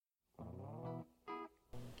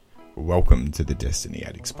welcome to the Destiny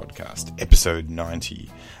Addicts podcast, episode 90.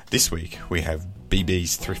 This week we have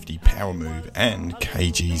BB's Thrifty Power Move and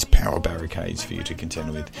KG's Power Barricades for you to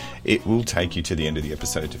contend with. It will take you to the end of the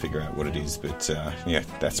episode to figure out what it is, but yeah,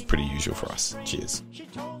 that's pretty usual for us. Cheers. She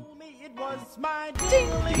told me it was my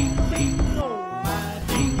ding-ding-ding, oh, my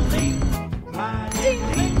ding-ding, my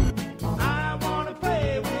ding-ding. I wanna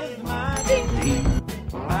play with my ding-ding,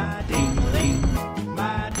 my ding-ding,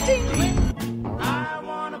 my ding-ding. I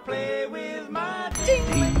wanna play with my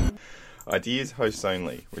ding-ding. Ideas hosts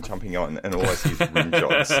only. We're jumping on and all I see is rim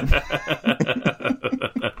jobs.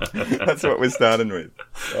 That's what we're starting with.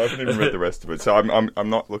 I haven't even read the rest of it, so I'm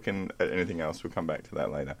not looking at anything else. We'll come back to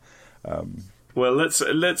that later. Well, let's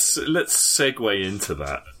segue into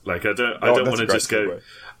that. Like, I don't want to just go.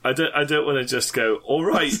 I don't want to just go. All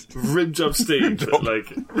right, Rim Job Steve. Like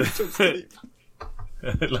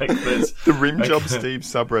the Rim Job Steve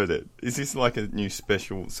subreddit. Is this like a new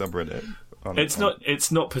special subreddit?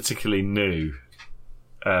 It's not particularly new.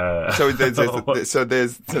 So there's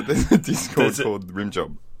a Discord called Rim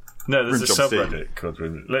Job. No, there's a subreddit called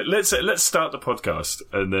Rim. Let's start the podcast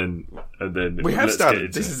and then we have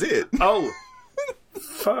started. This is it. Oh,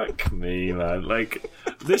 fuck me, man! Like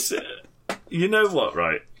this. You know what?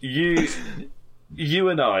 Right, you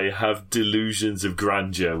and I have delusions of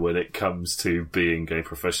grandeur when it comes to being a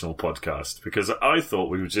professional podcast, because I thought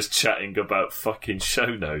we were just chatting about fucking show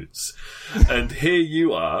notes, and here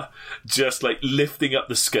you are just like lifting up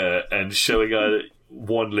the skirt and showing our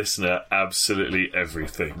one listener absolutely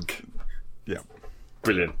everything. Yeah.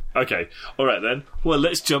 Brilliant. Okay. All right then. Well,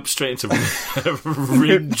 let's jump straight into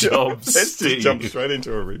rim job. Let's just jump straight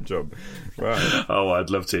into a rim job. Right. Oh, I'd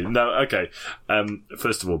love to. No, okay.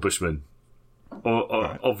 First of all, Bushman,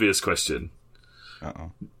 right. Obvious question.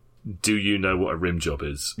 Uh-oh. Do you know what a rim job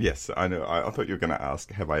is? Yes, I know. I thought you were going to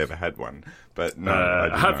ask, have I ever had one? But no,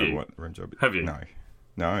 I don't know what a rim job is. Have you?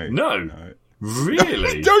 No.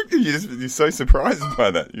 Really? You're so surprised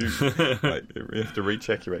by that. You have to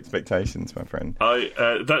recheck your expectations, my friend.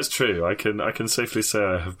 That's true. I can safely say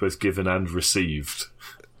I have both given and received.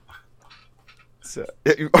 So,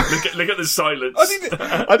 look at the silence.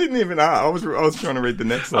 I didn't even ask. I was trying to read the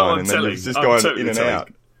next line, and then it was just going in and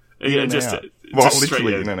out. Yeah, just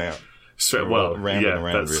literally in and out. Round and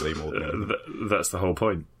around, really. More than that's the whole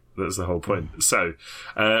point. That's the whole point. So,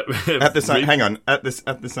 at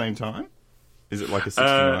the same time. Is it like a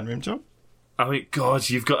 69 rim job? I mean, God,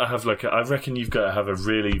 you've got to have I reckon you've got to have a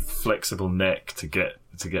really flexible neck to get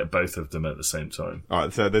both of them at the same time. All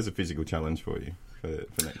right, so there's a physical challenge for you for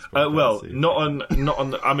next. Well, not on.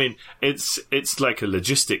 I mean, it's like a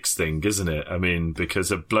logistics thing, isn't it? I mean,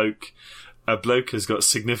 because a bloke has got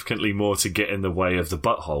significantly more to get in the way of the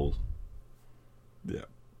butthole. Yeah.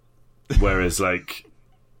 Whereas, like,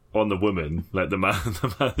 on the woman, like the man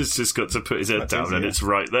has just got to put his head down and it's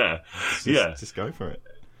right there. Just go for it.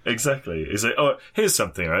 Exactly. Is it? Oh, here's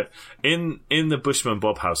something, right? In the Bushman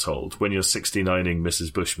Bob household, when you're 69ing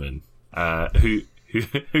Mrs. Bushman,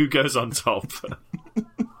 who goes on top?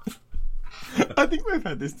 I think we've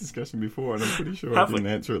had this discussion before, and I'm pretty sure I didn't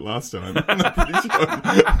answer it last time. And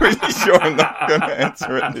I'm pretty sure I'm not going to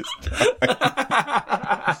answer it this time.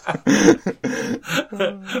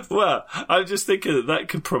 Well, I'm just thinking that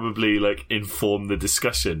could probably inform the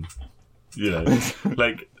discussion. You know,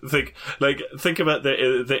 think about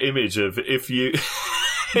the image of if you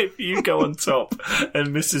go on top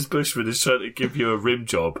and Mrs. Bushman is trying to give you a rim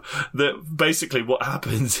job. That basically what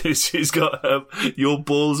happens is she's got your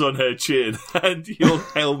balls on her chin and your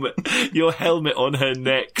helmet on her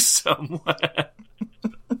neck somewhere.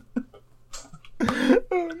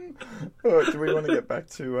 Do we want to get back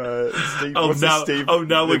to Steve?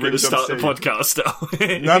 Now we're going to start the podcast. No.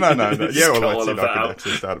 Yeah, well, I could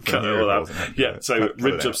actually start it from here. Yeah, so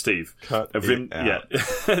Rim Job Steve.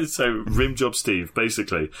 So Rim Job Steve,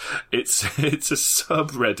 basically, it's a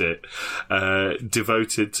subreddit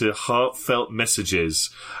devoted to heartfelt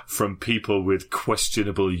messages from people with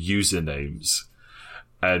questionable usernames,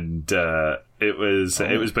 and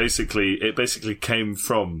it basically came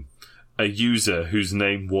from a user whose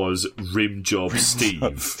name was Rimjob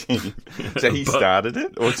Steve. So he started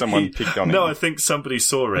it, or someone picked on it? No, I think somebody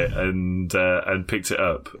saw it and picked it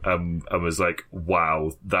up and was like,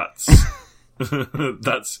 "Wow, that's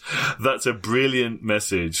that's a brilliant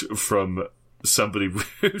message from somebody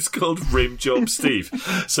who's called Rimjob Steve."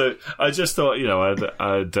 So I just thought,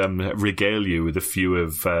 I'd regale you with a few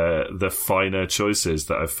of the finer choices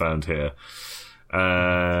that I've found here.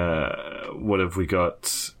 What have we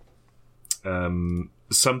got?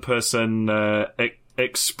 Some person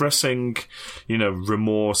expressing,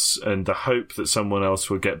 remorse and the hope that someone else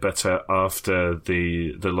will get better after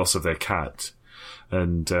the loss of their cat,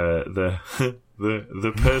 and the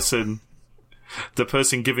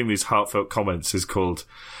person giving these heartfelt comments is called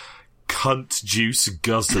Cunt Juice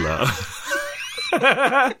Guzzler.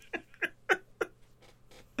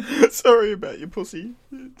 Sorry about your pussy.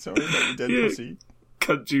 Sorry about your dead pussy.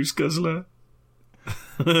 Cunt Juice Guzzler.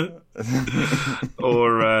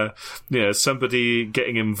 Or somebody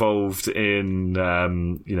getting involved in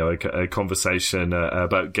a conversation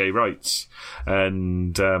about gay rights,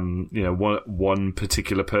 and one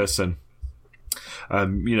particular person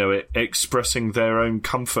expressing their own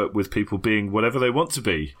comfort with people being whatever they want to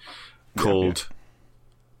be, called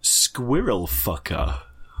Squirrel Fucker.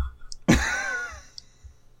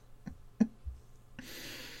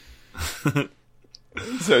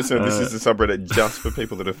 So this is a subreddit just for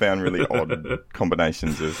people that have found really odd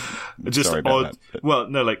combinations of. Just sorry about odd. that. Well,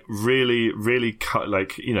 no, like really, really, kindly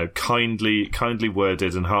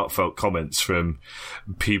worded and heartfelt comments from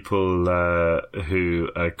people who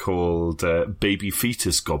are called Baby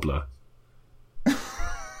Fetus Gobbler.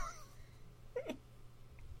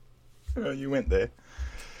 Oh, you went there.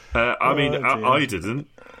 I didn't.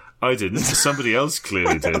 Somebody else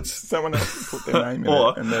clearly did. Someone else put their name in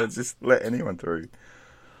it, and they'll just let anyone through.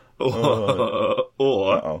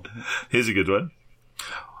 Or here's a good one: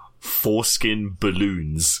 foreskin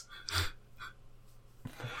balloons.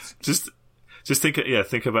 Just think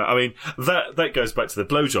about. I mean, that goes back to the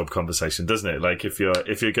blowjob conversation, doesn't it? Like if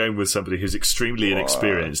you're going with somebody who's extremely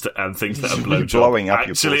inexperienced and thinks that a blowjob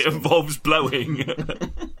actually involves blowing.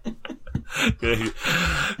 I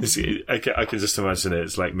can just imagine it.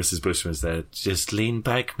 It's like Mrs. Bushman's there. Just lean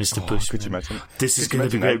back, Mr. Bushman. Could you imagine? This is going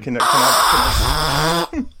to be great. Can I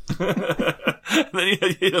Then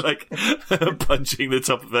you're like punching the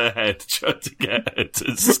top of their head, trying to get her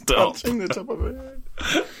to stop. Punching the top of her head.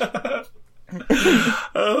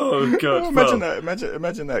 Oh God! Imagine that.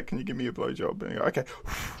 Imagine that. Can you give me a blowjob? And you go, okay.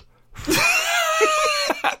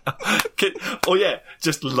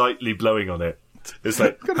 Just lightly blowing on it. It's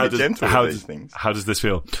like how does this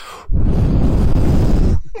feel?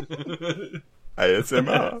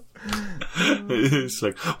 ASMR. It's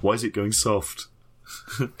like, why is it going soft?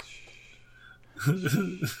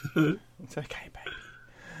 It's okay, baby.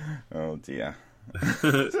 Oh dear.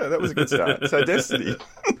 So that was a good start. So Destiny.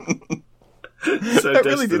 That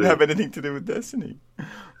really didn't have anything to do with Destiny.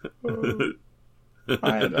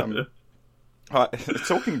 I had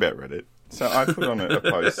talking about Reddit. So I put on a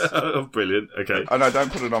post. Oh, brilliant. Okay. And I don't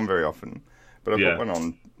put it on very often, but I put one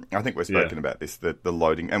on. I think we've spoken about this, the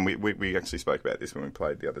loading, and we actually spoke about this when we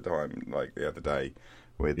played the other day,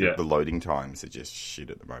 where the loading times are just shit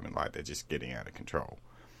at the moment. Like they're just getting out of control.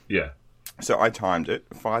 Yeah. So I timed it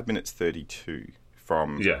 5 minutes 32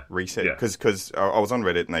 from reset because I was on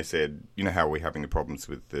Reddit and they said, you know how we're having the problems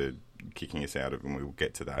with the kicking us out of, and we will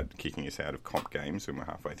get to that, kicking us out of comp games when we're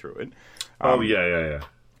halfway through it. Yeah.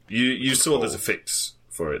 You saw there's a fix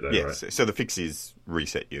for it, though, yes, right? So the fix is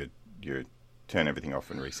reset your turn everything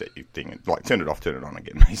off and reset your thing, like turn it off, turn it on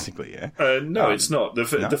again, basically. Yeah. No, it's not the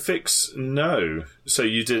fix. No, so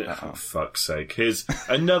you didn't. Oh, fuck's sake! Here's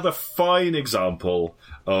another fine example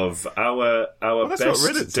of our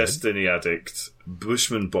best Destiny addict,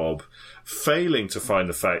 Bushman Bob, failing to find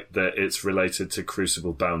the fact that it's related to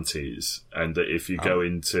Crucible bounties, and that if you go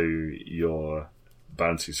into your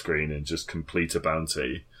bounty screen and just complete a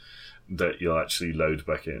bounty, that you'll actually load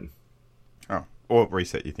back in. Oh, or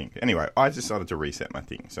reset your thing. Anyway, I decided to reset my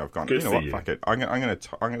thing, so I've gone. Good, you know what? Fuck it. I'm going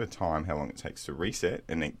to time how long it takes to reset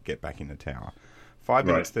and then get back in the tower. 5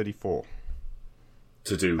 minutes 34.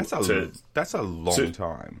 To do that's a long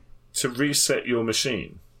time to reset your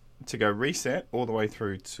machine. To go reset all the way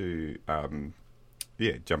through to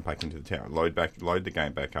jump back into the tower, load the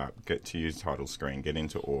game back up, get to use title screen, get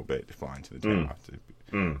into orbit, fly into the tower.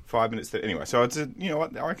 5 minutes. Anyway, so it's you know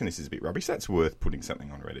what? I reckon this is a bit rubbish. That's worth putting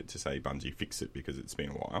something on Reddit to say Bungie fix it because it's been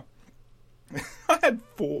a while. I had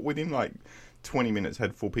within like 20 minutes,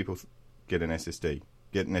 had 4 people get an SSD.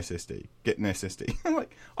 Get an SSD. Get an SSD. I'm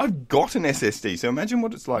like, I've got an SSD. So imagine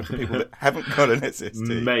what it's like for people that haven't got an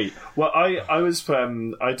SSD. Mate, well, I was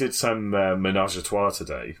I did some menage a trois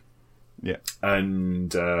today. Yeah,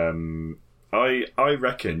 and I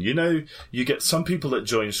reckon, you get some people that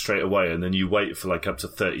join straight away, and then you wait for like up to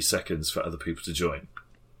 30 seconds for other people to join.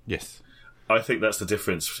 Yes. I think that's the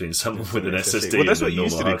difference between someone with an SSD. Well, that's what you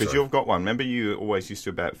used to do because you've got one. Remember, you always used to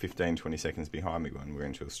about 15-20 seconds behind me when we're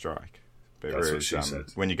into a strike. But that's what she said.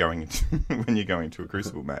 When you're going into a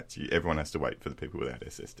Crucible match, everyone has to wait for the people without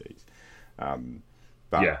SSDs.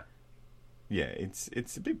 yeah,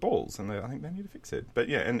 it's a bit balls, and I think they need to fix it. But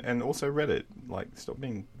yeah, and also Reddit, like, stop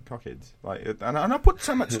being cockheads. Like, and I put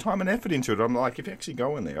so much time and effort into it. I'm like, if you actually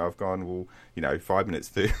go in there, I've gone, well, 5 minutes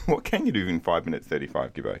 30. What can you do in 5 minutes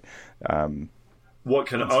 35, Gibbo? What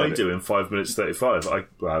can I do in 5 minutes 35? I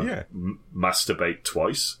masturbate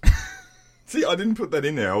twice. See, I didn't put that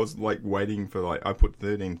in there. I was like waiting for I put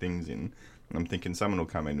 13 things in. And I'm thinking someone will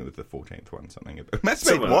come in with the 14th one, something about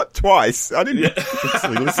masturbate what? Twice? I didn't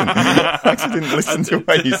actually listen. I actually didn't listen to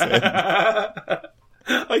what you said.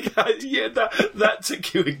 That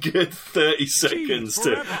took you a good 30 seconds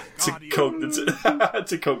to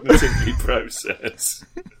cognitively process.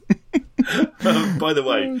 By the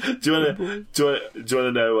way, do you want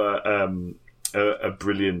to know a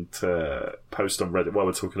brilliant post on Reddit while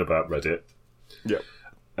we're talking about Reddit? Yep.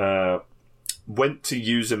 Went to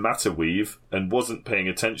use a Matterweave and wasn't paying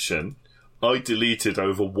attention. I deleted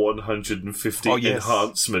over 150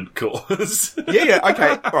 enhancement cores. Okay,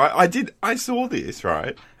 right. I saw this,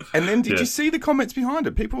 right? And then did you see the comments behind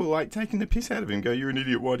it? People were like taking the piss out of him, go, "You're an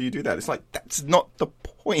idiot, why do you do that?" It's like, that's not the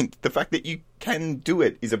point. The fact that you can do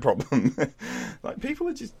it is a problem. Like, people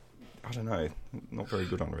are just, I don't know, not very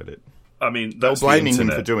good on Reddit. I mean, they're that's blaming the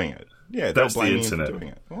him for doing it. Yeah, that's they're blaming the internet. him for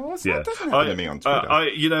doing it. Well, that doesn't happen to me on Twitter.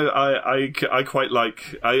 I quite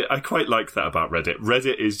like that about Reddit.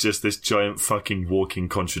 Reddit is just this giant fucking walking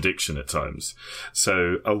contradiction at times.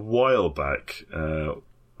 So a while back,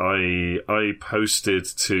 I posted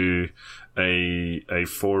to a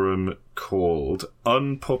forum called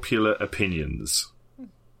Unpopular Opinions.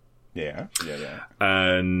 Yeah.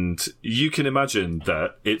 And you can imagine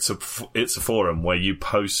that it's a forum where you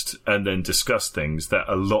post and then discuss things that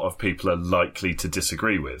a lot of people are likely to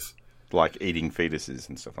disagree with. Like eating fetuses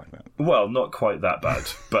and stuff like that. Well, not quite that bad,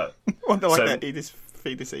 but... Well, like that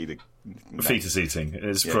fetus eating. Fetus eating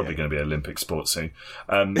is probably going to be an Olympic sport soon.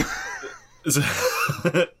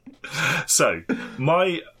 So,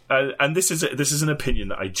 my... and this is an opinion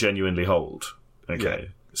that I genuinely hold. Okay? Yeah.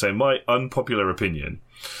 So, my unpopular opinion...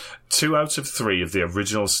 2 out of 3 of the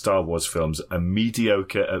original Star Wars films are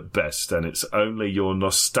mediocre at best, and it's only your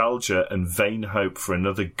nostalgia and vain hope for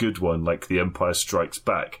another good one like The Empire Strikes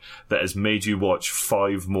Back that has made you watch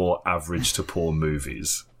 5 more average to poor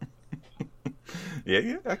movies.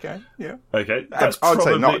 Yeah, okay, yeah. Okay, that's I would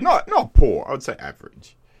say not poor, I would say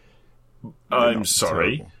average. I'm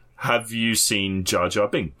sorry. Terrible. Have you seen Jar Jar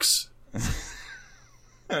Binks?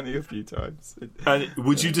 Only a few times. And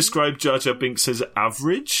would you describe Jar Jar Binks as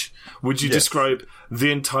average? Would you describe the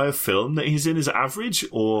entire film that he's in as average,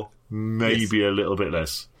 or maybe a little bit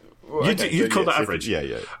less? Well, you'd call that average?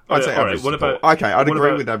 Yeah. I'd say average. What about? Okay, I'd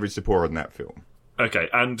agree with average to poor in that film. Okay,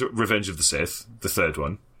 and Revenge of the Sith, the third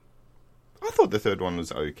one. I thought the third one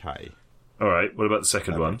was okay. All right, what about the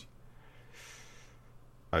second one?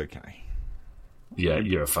 Okay. Yeah,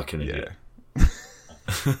 you're a fucking idiot. Yeah.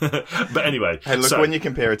 But anyway, hey, look, when you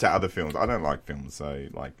compare it to other films, I don't like films, so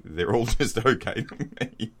like they're all just okay to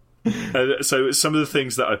me. So some of the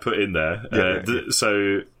things that I put in there.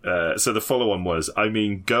 So the follow-on was,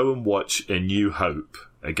 go and watch A New Hope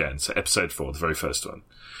again. So episode 4, the very first one.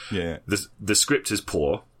 Yeah. The script is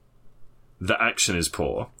poor. The action is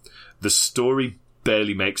poor. The story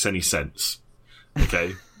barely makes any sense.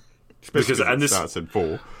 Okay. Because it starts at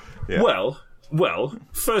 4. Yeah. Well.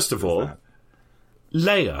 First of all.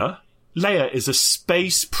 Leia is a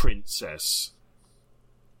space princess.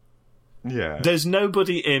 Yeah. There's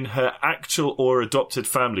nobody in her actual or adopted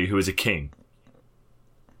family who is a king.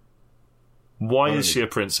 Why is she a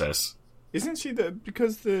princess? Isn't she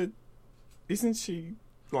isn't she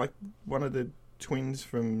like one of the twins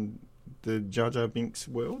from the Jar Jar Binks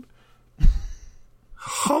world?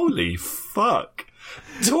 Holy fuck.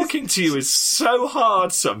 Talking to you is so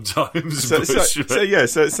hard sometimes. So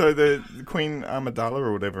the Queen Amidala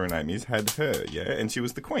or whatever her name is had her, and she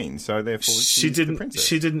was the queen. So therefore, she's the princess.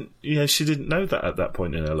 She didn't know that at that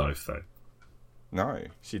point in her life, though. No,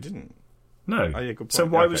 she didn't. No. Oh, yeah, good point. So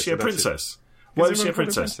why was she a princess? Why was she a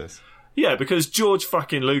princess? Yeah, because George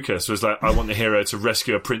fucking Lucas was like, I want the hero to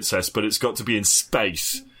rescue a princess, but it's got to be in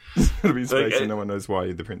space. It'll be in space and no one knows why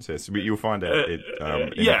you're the princess. You'll find out in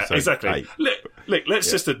exactly. 8. Look,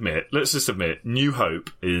 let's just admit, New Hope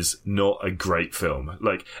is not a great film.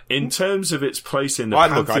 Like, in terms of its place in the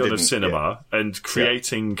pantheon of cinema and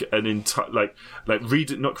creating an entire,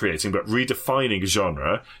 not creating, but redefining a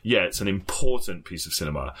genre, it's an important piece of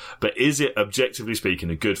cinema. But is it, objectively speaking,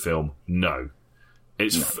 a good film? No.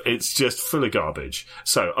 It's just full of garbage.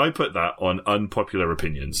 So I put that on unpopular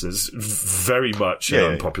opinions. It's very much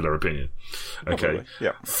an unpopular opinion. Okay.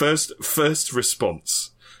 Yeah. First response.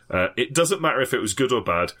 It doesn't matter if it was good or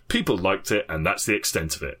bad. People liked it, and that's the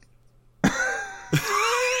extent of it.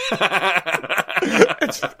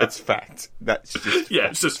 It's fact. That's just Yeah,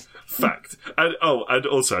 it's just fact. And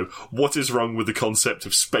also, what is wrong with the concept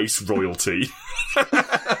of space royalty?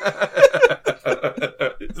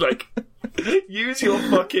 Like, use your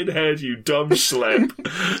fucking head, you dumb schlep.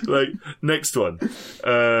 Like, next one.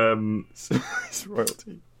 Space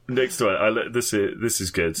royalty. Next one. This is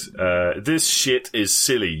good. This shit is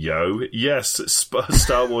silly, yo. Yes,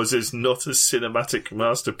 Star Wars is not a cinematic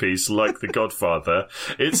masterpiece like The Godfather.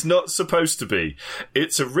 It's not supposed to be.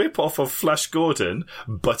 It's a rip-off of Flash Gordon,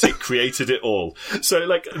 but it created it all. So,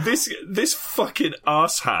 like, this fucking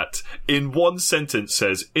asshat in one sentence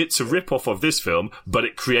says, it's a rip-off of this film, but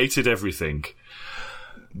it created everything.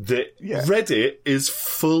 Reddit is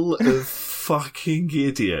full of fucking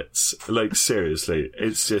idiots. Like, seriously,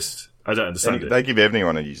 it's just, I don't understand it. They give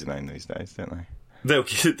everyone a username these days, don't they? They'll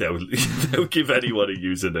give anyone a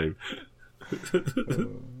username.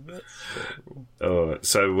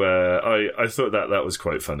 I thought that was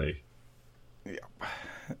quite funny. Yeah,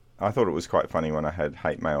 I thought it was quite funny when I had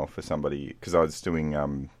hate mail for somebody, because I was doing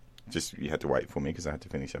you had to wait for me because I had to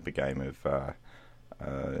finish up a game of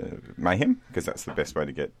Mayhem, because that's the best way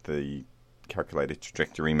to get the calculated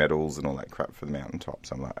trajectory medals and all that crap for the mountaintop.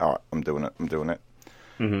 So I'm like, all right, I'm doing it.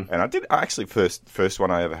 Mm-hmm. And I actually first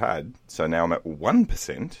one I ever had. So now I'm at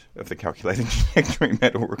 1% of the calculated trajectory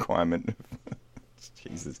medal requirement.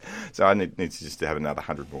 Jesus. So I need to just have another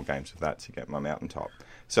 100 more games of that to get my mountaintop.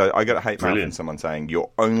 So I got a hate mail from someone saying, you're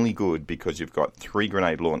only good because you've got 3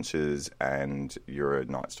 grenade launchers and you're a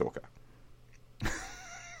Night Stalker.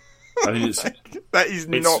 I mean, that is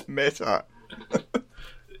not meta.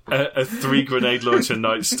 A 3 grenade launcher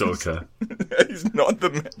Night Stalker. That is not the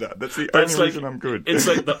meta. That's the only reason I'm good. It's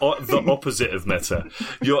like the opposite of meta.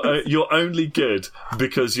 You're only good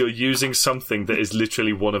because you're using something that is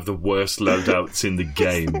literally one of the worst loadouts in the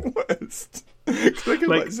game. The worst. Because I kill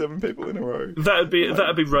like 7 people in a row. That'd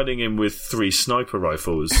be running in with 3 sniper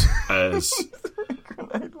rifles as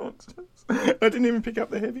grenade launchers. I didn't even pick up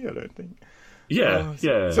the heavy, I don't think. Yeah.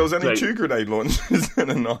 So it was only 2 grenade launchers and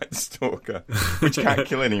a Night Stalker, which can't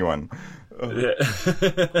kill anyone. Oh.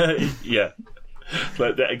 Yeah.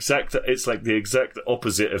 Like it's like the exact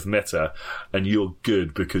opposite of meta, and you're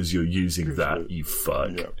good because you're using that. You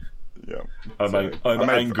fuck. Yeah. I'm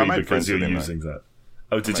angry because you're using that.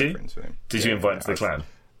 Oh, did you? Did you invite him to the clan?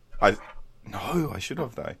 No, I should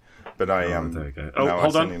have though. But I there you go. Oh,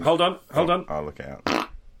 hold on. I'll look out.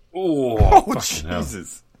 Oh,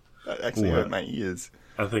 Jesus. That actually hurt my ears.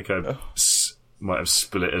 I think I might have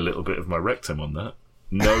split a little bit of my rectum on that.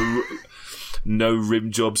 No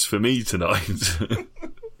rim jobs for me tonight.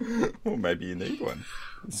 Well, maybe you need one.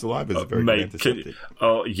 Saliva's very antiseptic.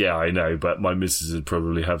 Oh, yeah, I know, but my missus would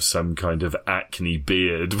probably have some kind of acne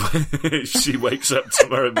beard if she wakes up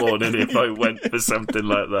tomorrow morning if I went for something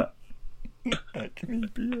like that. Acne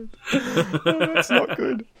beard. Oh, that's not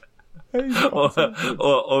good.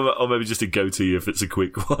 Or maybe just a goatee if it's a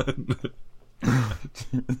quick one.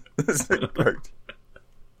 That's a goat.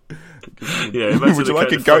 Yeah, would you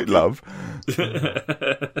like a goat, love? Yeah.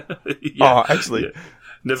 Oh, actually. Yeah.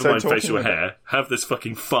 Never mind facial hair. Have this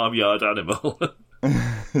fucking farmyard animal.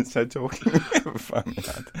 So talking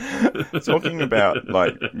about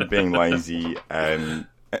like being lazy and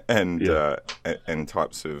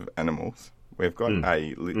types of animals. We've got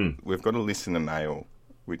we've got a listener mail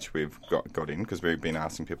which we've got in because we've been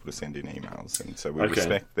asking people to send in emails, and so we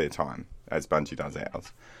respect their time as Bungie does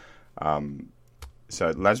ours.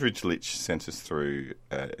 So Lazarus Lich sent us through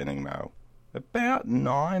an email about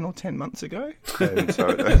 9 or 10 months ago. And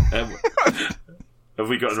so, have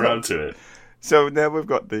we gotten around to it? So now we've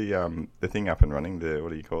got the thing up and running. The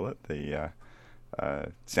what do you call it? The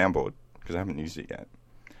soundboard, because I haven't used it yet.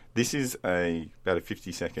 This is about a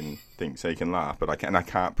 50-second thing, so you can laugh, but I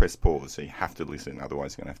can't press pause, so you have to listen.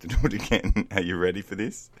 Otherwise, you're going to have to do it again. Are you ready for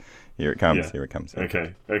this? Here it comes. Yeah. Here it comes.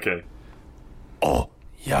 Okay. Oh,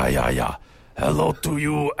 yeah. Hello to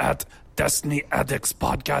you at Destiny Addicts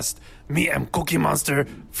Podcast. Me am Cookie Monster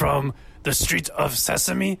from the Street of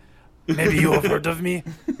Sesame. Maybe you have heard of me.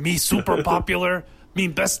 Me super popular. Me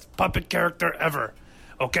best puppet character ever.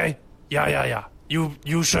 Okay? Yeah.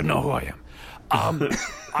 You should know who I am.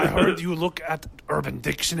 I heard you look at Urban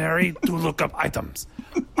Dictionary to look up items.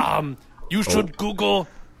 You should Google...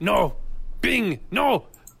 No. Bing. No.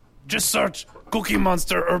 Just search Cookie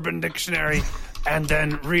Monster Urban Dictionary and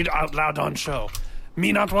then read out loud on show.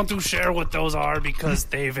 Me not want to share what those are because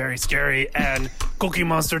they very scary, and Cookie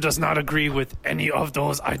Monster does not agree with any of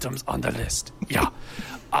those items on the list. Yeah.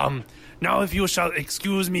 Now if you shall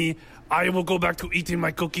excuse me, I will go back to eating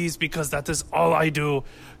my cookies because that is all I do.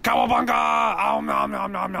 Cowabunga! Nom nom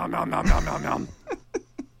nom nom nom nom nom nom nom nom.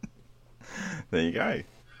 There you go.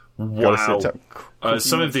 Wow. Gotta set up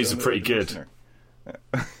Some of these are Monster pretty on the good.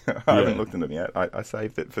 I haven't looked at them yet. I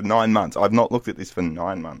saved it for 9 months. I've not looked at this for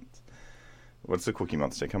 9 months. What's the Cookie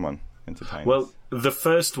Monster? Come on, entertain Well, us. the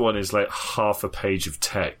first one is like half a page of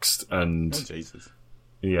text, and Oh, Jesus.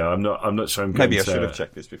 yeah, I'm not sure. I'm Maybe going I should to- have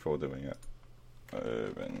checked this before doing it.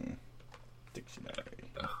 Urban Dictionary.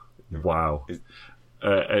 Wow, Is-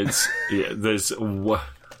 it's there's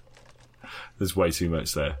way too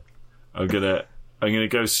much there. I'm gonna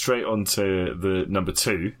go straight on to the number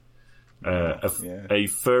 2. A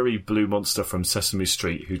furry blue monster from Sesame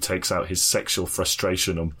Street who takes out his sexual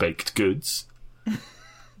frustration on baked goods.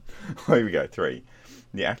 Oh, here we go. 3.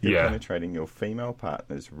 The act of Yeah. penetrating your female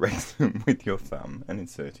partner's rectum with your thumb and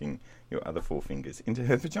inserting your other 4 fingers into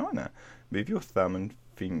her vagina. Move your thumb and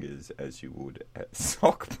fingers as you would a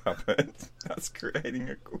sock puppet. That's creating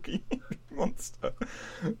a cookie monster.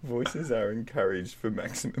 Voices are encouraged for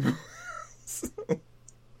maximum.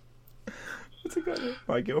 What's it got?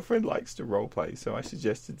 My girlfriend likes to roleplay, so I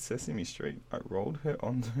suggested Sesame Street. I rolled her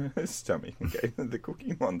onto her stomach and gave her the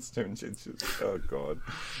Cookie Monster, and she's just, oh god,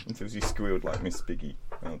 until she squealed like Miss Piggy.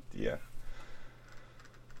 Oh dear.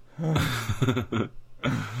 Is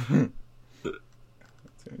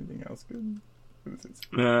there anything else good? What is it?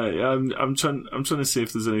 Yeah, I'm trying to see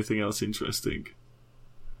if there's anything else interesting.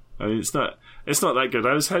 I mean, it's not that good.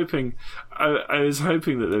 I was hoping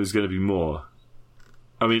that there was going to be more.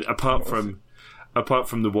 I mean, apart from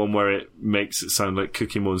the one where it makes it sound like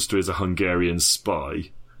Cookie Monster is a Hungarian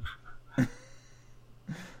spy.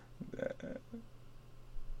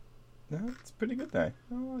 No, it's pretty good though.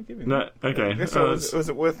 Oh, I'll give him No, that. okay. I guess was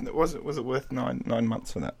it worth 9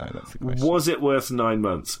 months for that though? That's the question. Was it worth 9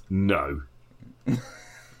 months? No.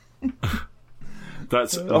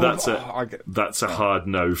 That's a hard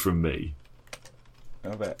no from me.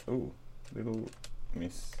 How about Little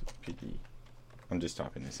Miss Piggy? I'm just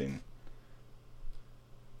typing this in.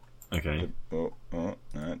 Okay. Oh,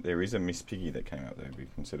 no, there is a Miss Piggy that came out there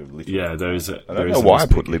instead of Little. Yeah, there is a. I there don't is know a why I Miss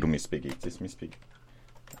put Piggy. Little Miss Piggy. It's just Miss Piggy.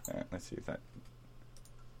 Let's see if that.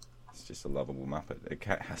 It's just a lovable Muppet. It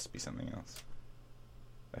has to be something else.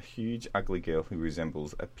 A huge, ugly girl who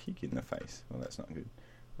resembles a pig in the face. Well, that's not good.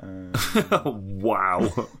 Wow.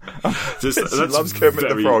 She loves Kermit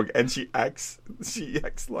the Frog, and she acts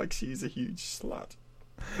like she's a huge slut.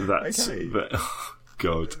 That's Okay. oh,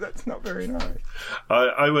 God. That's not very nice.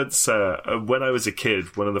 I once, when I was a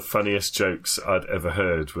kid, one of the funniest jokes I'd ever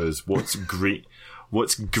heard was, "What's green?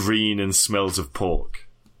 What's green and smells of pork?"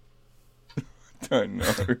 Don't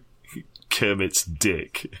know. Kermit's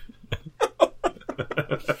dick.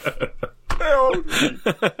 How old is he?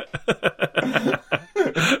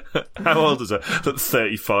 How old is her?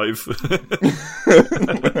 35.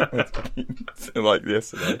 Like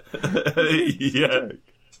yesterday. Yeah.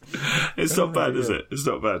 It's not bad, is it? It's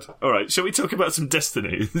not bad. All right, shall we talk about some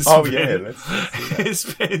Destiny? Oh yeah, let's do that.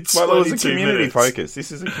 It's been 22 Well, it was a community minutes. focus.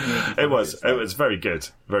 This is a community focus. It was very good,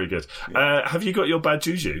 very good. Have you got your bad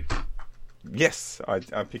juju? Yes, I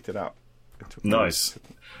picked it up. It took me- Nice.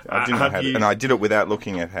 I didn't know how to, and I did it without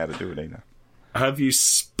looking at how to do it either. Have you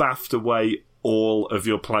spaffed away all of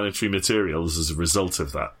your planetary materials as a result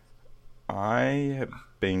of that? I have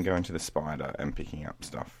been going to the Spider and picking up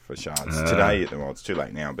stuff for shards. Today, well, it's too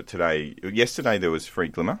late now, but yesterday there was free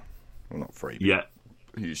Glimmer. Well, not free, but Yeah.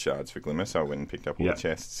 use shards for Glimmer, so I went and picked up all Yeah. the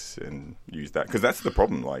chests and used that. Because that's the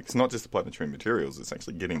problem, like, it's not just the planetary materials, it's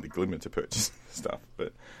actually getting the Glimmer to purchase stuff.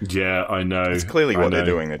 But Yeah, I know. it's clearly I what they're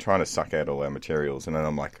know. doing. They're trying to suck out all our materials, and then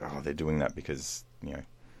I'm like, oh, they're doing that because,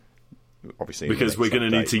 obviously... in the Because we're next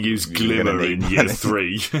going to need to update, use you're gonna Glimmer need in year money.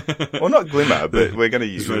 3. Well, not Glimmer, but we're going to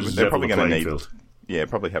use... Just They're level probably the going to playing need... field. Yeah,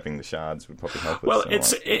 probably having the shards would probably help us. Well,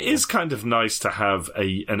 so it is kind of nice to have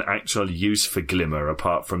an actual use for Glimmer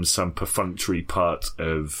apart from some perfunctory part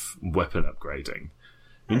of weapon upgrading.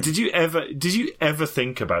 I mean, did you ever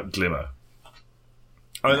think about Glimmer?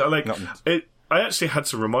 I actually had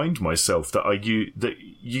to remind myself that you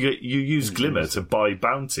use Glimmer to buy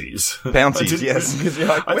bounties. Bounties, yes. 'Cause you're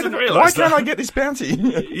like, I wait a didn't minute, realise why can't that. I get this bounty?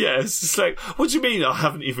 Yeah, it's just like, what do you mean I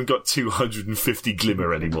haven't even got 250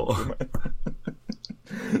 Glimmer anymore?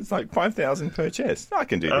 It's like 5,000 per chest. I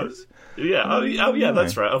can do this. Yeah, oh yeah,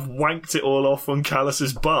 that's right. I've wanked it all off on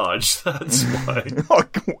Callus's barge. That's why. I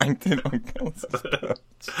wanked it on Callus's.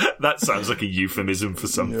 That sounds like a euphemism for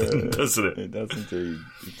something, doesn't it? It does indeed.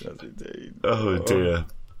 It does indeed. Oh dear.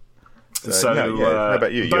 So, no, yeah. How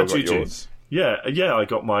about you? You Bad got juju. yours. Yeah, I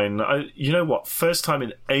got mine. You know what? First time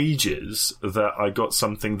in ages that I got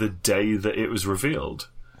something the day that it was revealed.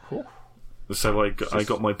 Cool. So I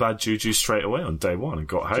got my bad juju straight away on day one and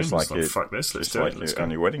got home. Just I like was like, it- fuck this, let's Just do like it. Let's on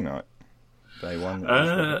go. your wedding night. Day one. that was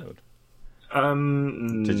revealed.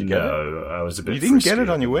 Did you get no, I was a bit. You didn't get frisky it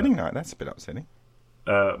on your about wedding night. That's a bit upsetting.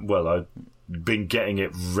 that. Well, I've been getting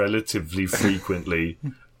it relatively frequently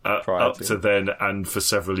Prior up to. to then, and for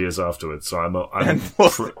several years afterwards. So I'm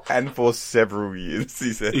And for several years,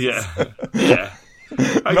 he says. yeah, yeah.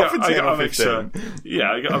 I Not for 10 or gotta make 15. sure.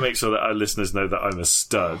 Yeah, I gotta make sure that our listeners know that I'm a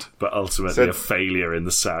stud, but ultimately So- a failure in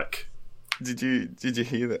the sack. Did you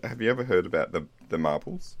hear that? Have you ever heard about the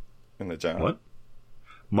marbles in the jar? What?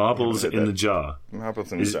 Marbles Yeah, in the jar.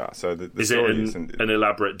 Marbles in the jar. So the Is it story is an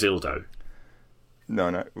elaborate dildo?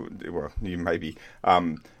 No. Well, you maybe.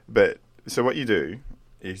 But so what you do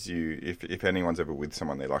is if anyone's ever with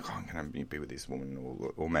someone, they're like, oh, I'm going to be with this woman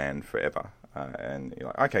or man forever, and you're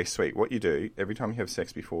like, okay, sweet. What you do every time you have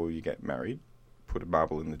sex before you get married, put a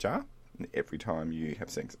marble in the jar. And every time you have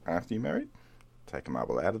sex after you're married, take a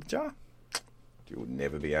marble out of the jar. You will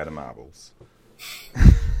never be out of marbles.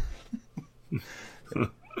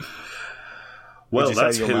 Well, you say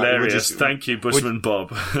that's your hilarious. Thank you, Bushman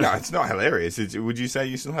Bob. No, it's not hilarious. Would you say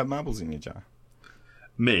you still have marbles in your jar?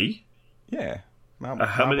 Me? Yeah.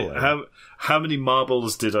 How many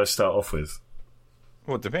marbles did I start off with?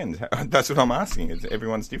 Well, it depends. That's what I'm asking.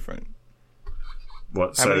 Everyone's different.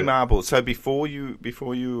 What? How many marbles? So before you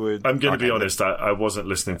were... I'm going to be Okay, honest. I wasn't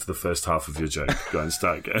listening to the first half of your joke. Go and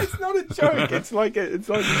start again. It's not a joke. It's like I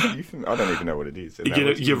don't even know what it is.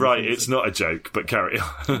 You're right. It's not a joke, but carry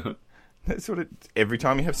on. That's what it. Every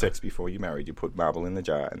time you have sex before you're married, you put marble in the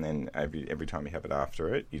jar, and then every time you have it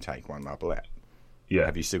after it, you take one marble out. Yeah.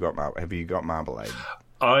 Have you still got Have you got marmalade?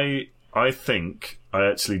 I think I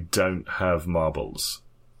actually don't have marbles.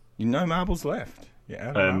 You know marbles left. Yeah,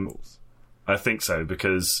 out of marbles. I think so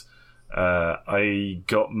because I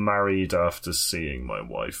got married after seeing my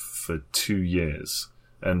wife for 2 years,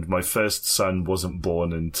 and my first son wasn't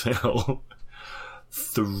born until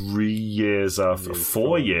 3 years after,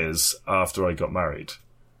 4 years after I got married.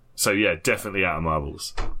 So yeah, definitely out of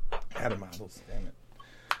marbles. Out of marbles. Damn it.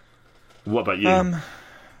 What about you?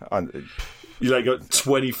 I You like got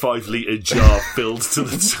 25 litre jar filled to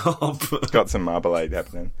the top. got some marmalade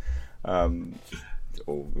happening.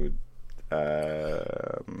 All good.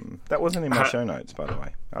 That wasn't in my show notes, by the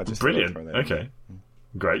way. I just Brilliant. throw that in Okay,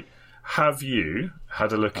 great. Have you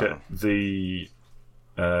had a look at the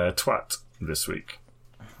twat this week?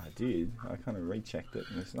 I did. I kind of rechecked it.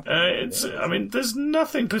 And there's nothing I mean, there's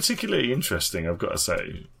nothing particularly interesting, I've got to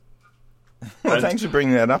say. Well, thanks for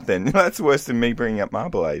bringing that up then. That's worse than me bringing up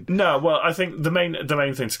marmalade. No, well, I think the main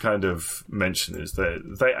thing to kind of mention is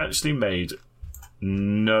that they actually made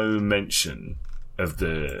no mention of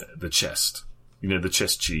the chest. You know, the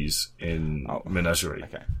chest cheese in Menagerie.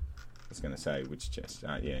 Okay. I was going to say, which chest?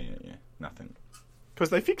 Yeah. Nothing. Because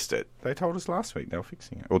they fixed it. They told us last week they were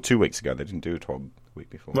fixing it. Or 2 weeks ago. They didn't do it the week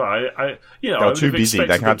before. Well, they were too busy.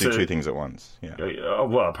 They can't do two things at once. Yeah.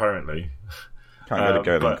 Well, apparently. Can't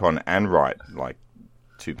go to GoToCon and write, like,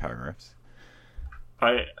 2 paragraphs.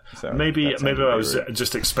 So maybe I was rude.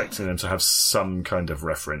 just expecting them to have some kind of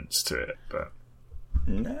reference to it, but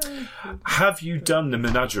No. have you done the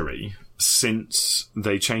Menagerie since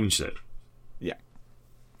they changed it? Yeah.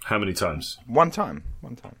 How many times? One time.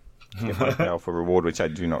 To get my powerful reward, which I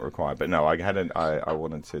do not require. But no, I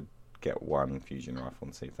wanted to get one fusion rifle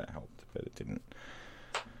and see if that helped, but it didn't.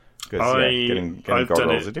 Because getting I've gold done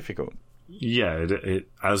rolls it. are difficult. Yeah, it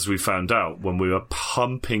as we found out when we were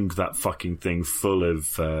pumping that fucking thing full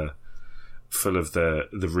of the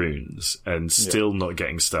runes and still not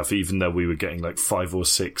getting stuff, even though we were getting like 5 or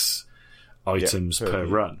 6 items per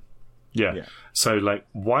run. Yeah. So like,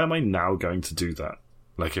 why am I now going to do that?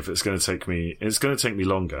 Like, if it's going to take me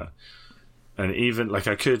longer. And even like,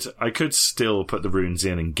 I could still put the runes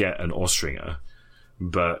in and get an Austringer,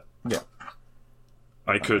 but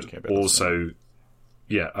I could also.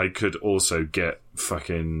 Yeah, I could also get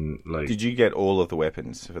fucking like. Did you get all of the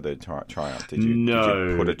weapons for the triumph? Did you?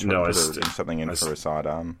 No, did you no. something in for a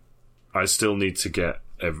sidearm. I still need to get.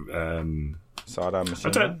 Sidearm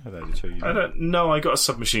machine gun? Are they the two you I don't know. I got a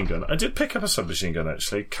submachine gun. I did pick up a submachine gun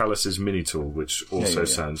actually. Callus's mini tool, which also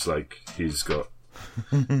sounds like he's got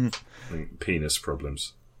penis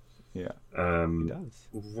problems. Yeah, he does.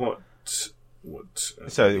 What?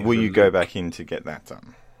 So will you go back in to get that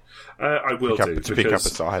done? I will pick up a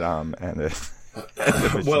sidearm and a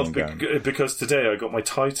machine gun. Because today I got my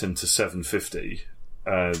Titan to 750,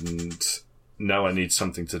 and now I need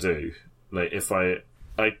something to do. Like, if I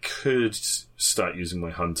could start using my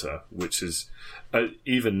Hunter, which is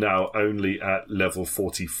even now only at level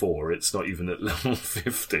 44. It's not even at level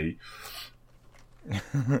 50.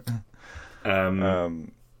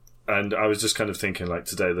 And I was just kind of thinking, like,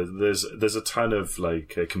 today, there's a ton of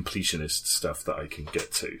like completionist stuff that I can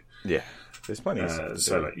get to. Yeah. There's plenty of stuff to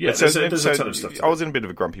so, do. like, yeah, So- there's a so ton of stuff to I do. was in a bit of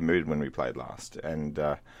a grumpy mood when we played last, and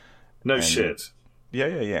Shit. yeah,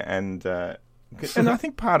 and I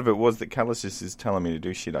think part of it was that Callisis is telling me to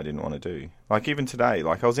do shit I didn't want to do. Like even today,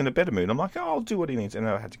 like I was in a better mood. I'm like, oh, I'll do what he needs, and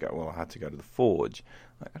then I had to go to the forge.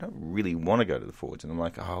 Like, I don't really want to go to the forge, and I'm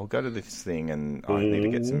like, oh, I'll go to this thing, and I need to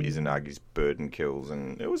get some Izanagi's burden kills,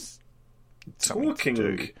 and it was something to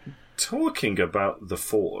do. Talking about the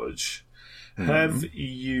Forge, have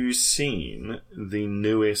you seen the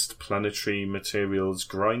newest planetary materials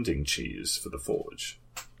grinding cheese for the Forge?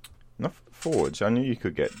 Not for the forge. I knew you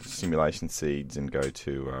could get simulation seeds and go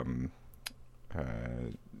to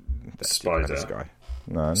that Spider. This guy.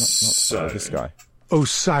 No, not Spider, this guy.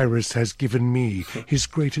 Osiris has given me, his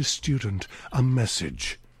greatest student, a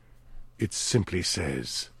message. It simply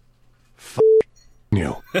says, F***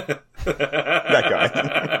 you. That guy.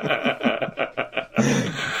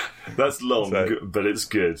 That's long, So- but it's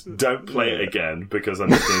good. Don't play it again because I'm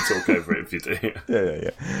just going to talk over it if you do.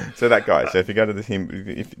 Yeah. So that guy. So if you go to him,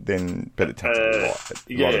 but it takes a lot. Of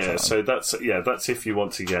time. So that's if you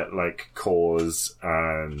want to get like cores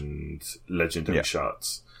and legendary Yeah.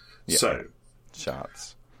 shards. Yeah. So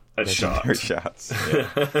Shards. a Legendary shard. shards.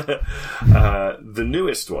 Yeah. The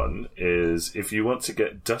newest one is if you want to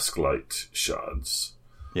get Dusklight shards,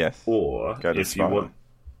 Yes. or Go to if you Spider. want,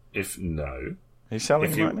 if no, He's selling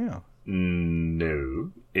if them you- right now.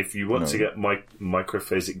 no, if you want to get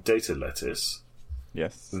microphasic data lettuce,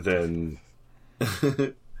 Yes. then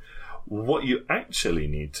what you actually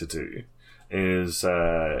need to do is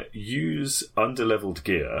use underleveled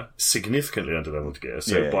gear, significantly underleveled gear,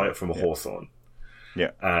 so buy it from a Hawthorne,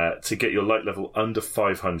 Yeah. to get your light level under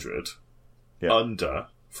 500. Yeah. Under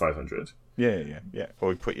 500. Yeah. Or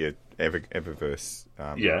we put your Eververse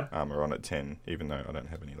Yeah. armor on at 10, even though I don't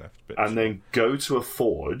have any left. But And then go to a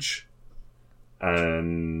forge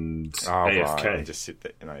and AFK. Right, and just sit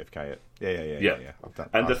there and AFK it. Yeah. I've done.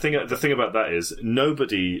 And the thing about that is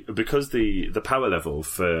nobody, because the power level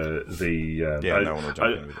for the no one will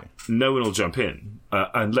jump in with you. No one will jump in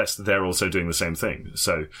unless they're also doing the same thing.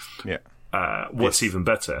 So Yeah. what's even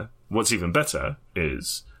better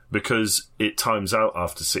is because it times out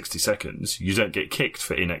after 60 seconds, you don't get kicked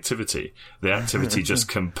for inactivity. The activity just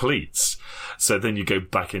completes. So then you go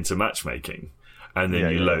back into matchmaking, and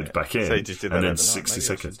then you load back in, So you just did that and then overnight. 60 Maybe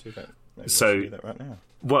I should seconds. do that. Maybe I So- should do that right now.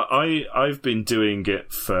 Well, I've been doing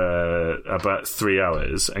it for about 3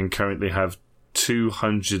 hours and currently have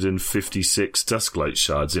 256 Dusklight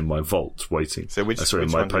shards in my vault waiting. So which my one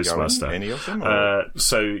do you go in? postmaster. Any of them? Or?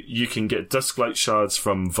 So you can get Dusklight shards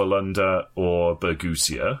from Volunda or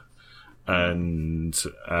Bergusia, and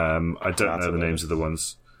I don't know the names of the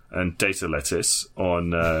ones, and Data Lettuce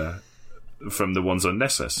on from the ones on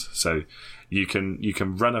Nessus. So you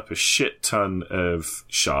can run up a shit ton of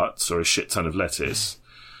shards or a shit ton of lettuce,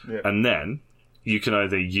 and then you can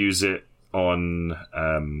either use it on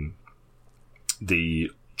the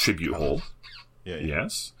tribute hall,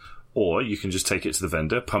 yes, or you can just take it to the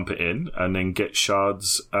vendor, pump it in, and then get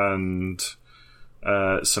shards and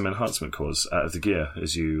some enhancement cores out of the gear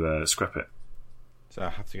as you scrap it. So I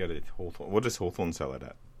have to go to Hawthorne. What does Hawthorne sell it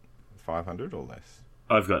at? 500 or less?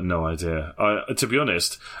 I've got no idea. To be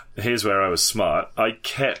honest, here's where I was smart. I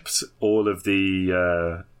kept all of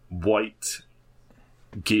the white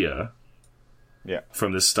gear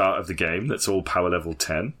from the start of the game. That's all power level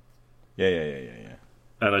 10. Yeah.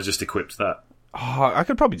 And I just equipped that. Oh, I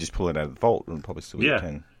could probably just pull it out of the vault and probably still get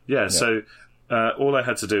 10. Yeah, so all I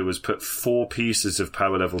had to do was put 4 pieces of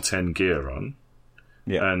power level 10 gear on,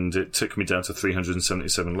 and it took me down to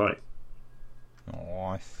 377 light.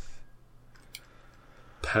 Nice.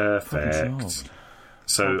 Perfect.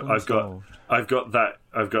 So I've got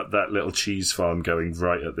that little cheese farm going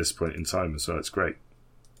right at this point in time, so it's great.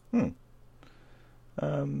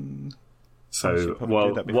 So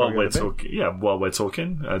while we're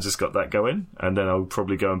talking, I just got that going, and then I'll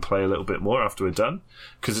probably go and play a little bit more after we're done,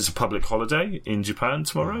 because it's a public holiday in Japan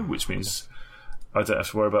tomorrow, which means I don't have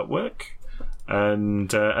to worry about work. And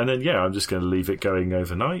then I'm just going to leave it going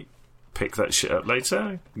overnight. Pick that shit up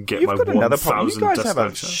later. Get You've my got another 1,000 You guys have a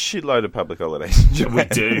dust shitload of public holidays.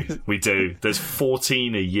 We do. There's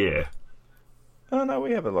 14 a year. Oh no,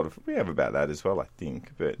 we have about that as well, I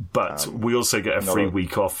think. But we also get a free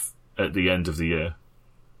week off at the end of the year.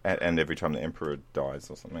 And every time the Emperor dies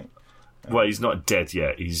or something. Well, he's not dead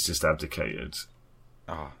yet. He's just abdicated.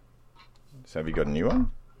 So have you got a new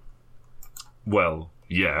one? Well,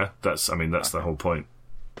 yeah. That's the whole point.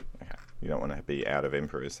 Okay. You don't want to be out of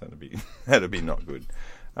Emperors. That'd be not good.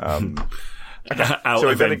 Okay. Out So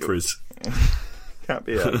we of better emperors. Can't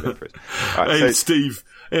be out of emperors. All right, Hey, so, Steve.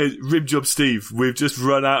 Hey, Rimjob Steve, we've just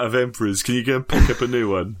run out of emperors. Can you go and pick up a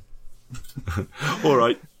new one? All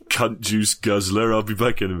right, cunt juice guzzler. I'll be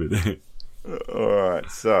back in a minute. all right.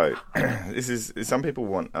 So this is some people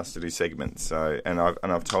want us to do segments. So and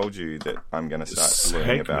I've told you that I'm going to start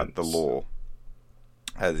learning about the law,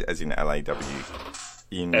 as in LAW,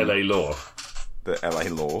 in LA law. the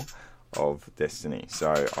LA law of Destiny.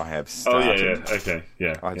 So I have started. Oh, yeah. Okay,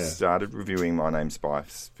 yeah. I've started reviewing My Name's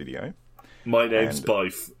Spife's video. My name's and-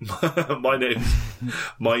 Bife.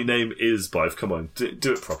 my name is Bife. Come on,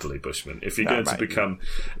 do it properly, Bushman. If you're going mate. to become,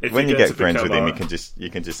 if When you you're get going to friends with become him, a- you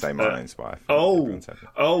can just say My Name's Spife. Oh, Everyone's happy.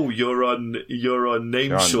 you're on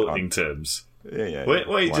name shortening terms. Yeah. Why don't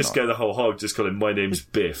you Why just not? go the whole hog? Just call him. My name's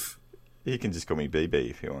Biff. You can just call me BB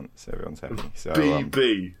if you want, so everyone's happy. So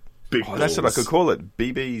BB. Big oh, that's what I balls. could call it.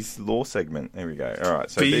 BB's law segment. There we go. All right.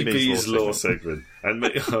 So BB's law segment.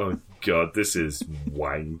 segment. And oh god, this is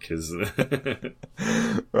wank, isn't it?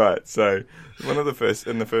 Right. So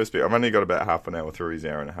in the first bit, I've only got about half an hour through his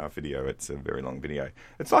hour and a half video. It's a very long video.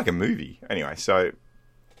 It's like a movie. Anyway, so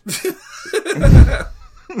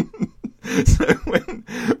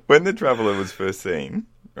when the Traveller was first seen,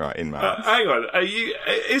 right, in Mars. Hang on,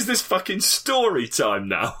 is this fucking story time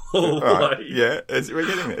now? Or Right, what? yeah, we're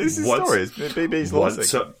getting there. This is Once- story. It's BB's law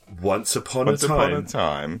segment. Once upon Once a upon a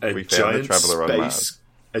time, a we found the giant Traveller on Mars.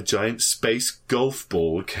 a giant space golf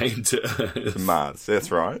ball came to Earth. Mars.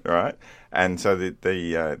 That's right, right. And so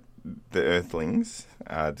the Earthlings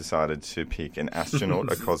decided to pick an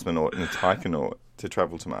astronaut, a cosmonaut, and a taikonaut to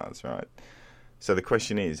travel to Mars. Right. So the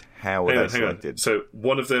question is, how were they Hang on. selected? So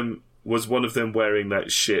one of them wearing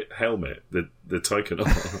that shit helmet, the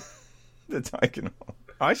taikonaut. The taikonaut.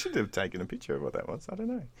 I should have taken a picture of what that was. I don't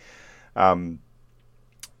know.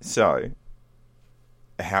 So,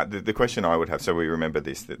 how the question I would have? So we remember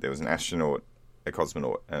this, that there was an astronaut, a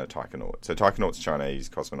cosmonaut, and a taikonaut. So taikonaut's Chinese,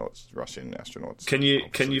 cosmonauts Russian, astronauts. Can you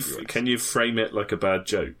US. frame it like a bad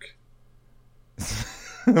joke?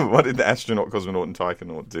 What did the astronaut, cosmonaut, and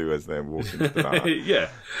taikonaut do as they're walking to the bar?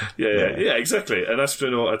 yeah, exactly. An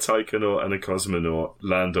astronaut, a taikonaut, and a cosmonaut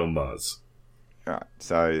land on Mars. Right.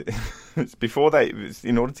 So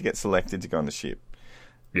in order to get selected to go on the ship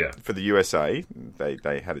Yeah. for the USA,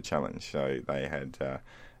 they had a challenge. So they had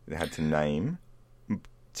to name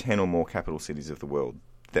 10 or more capital cities of the world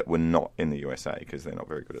that were not in the USA because they're not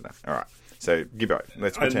very good at that. All right. So Gibbo,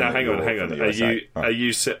 let's pretend. Now, hang on. from the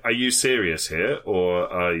USA. Are you serious here,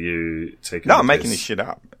 or are you taking? No, the I'm making piss? this shit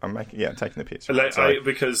up. I'm taking the piss. Right? Like,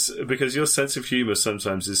 because your sense of humour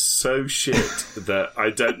sometimes is so shit that I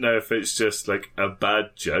don't know if it's just like a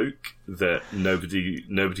bad joke that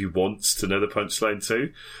nobody wants to know the punchline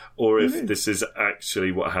to, or if this is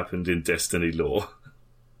actually what happened in Destiny lore.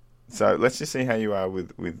 So let's just see how you are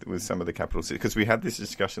with some of the capital cities, because we had this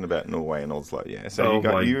discussion about Norway and Oslo. Yeah, so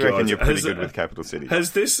you reckon you're pretty good with capital cities.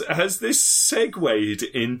 Has this segued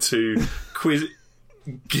into quiz?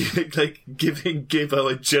 Like giving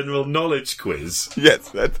Gibbo a general knowledge quiz. Yes,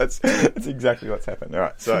 that's exactly what's happened. All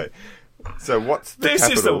right, so what's the This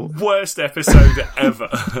capital? is the worst episode ever.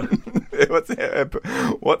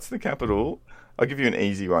 What's the capital? I'll give you an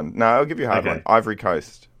easy one. No, I'll give you a hard Okay. one. Ivory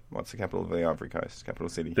Coast. What's the capital of the Ivory Coast? Capital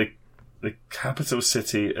city. The capital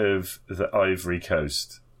city of the Ivory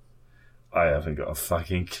Coast. I haven't got a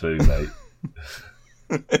fucking clue, mate.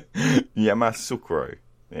 Yamoussoukro.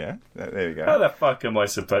 Yeah, there you go. How the fuck am I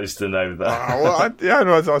supposed to know that? Oh, well,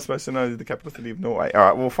 I was supposed to know the capital city of Norway. All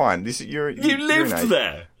right, well, fine. You lived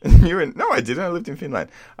there. No, I didn't. I lived in Finland.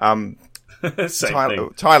 Same thing.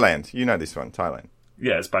 Thailand. You know this one. Thailand.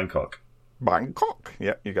 Yeah, it's Bangkok. Bangkok.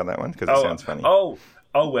 Yep, you got that one because it sounds funny.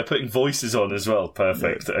 Oh, we're putting voices on as well.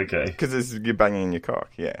 Perfect. Yeah. Okay. Because you're banging your cock.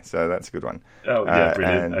 Yeah, so that's a good one. Oh, yeah,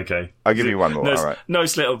 brilliant. and Okay. I'll give you one more. All right.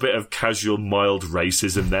 Nice little bit of casual, mild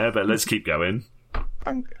racism there, but let's keep going.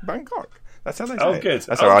 Bangkok. That's how they say Oh, it. good.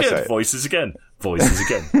 That's how I good. say it. Voices again.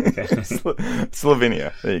 Okay.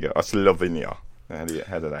 Slovenia. There you go. Slovenia.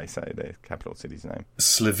 How do they say their capital city's name?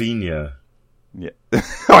 Slovenia. Yeah.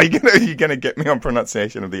 Are you gonna get me on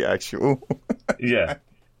pronunciation of the actual? Yeah.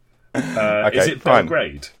 Okay, is it fine.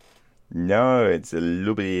 Belgrade? No, it's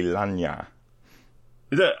Ljubljana.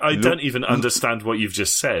 I don't even understand what you've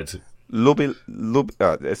just said.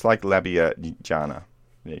 It's like labia jana.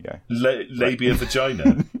 There you go. Labia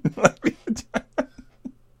vagina.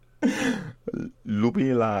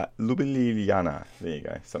 Ljubljana. There you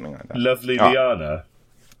go. Something like that. Lovely Oh. Liana.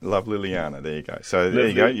 Lovely Liana. There you go. So there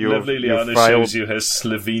you go. Lovely Liana shows you her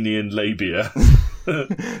Slovenian labia.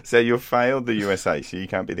 So you've failed the USA, so you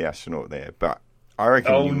can't be the astronaut there. But I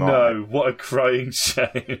reckon Oh you might. no! What a crying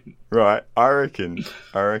shame. Right. I reckon.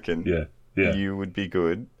 Yeah. Yeah. you would be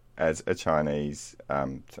good as a Chinese.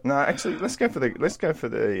 No, actually, let's go for the.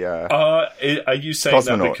 Are you saying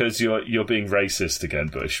Cosmonaut. that because you're being racist again,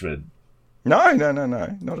 Bushman? No,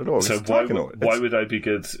 not at all. So It's why Taikonaut. would I be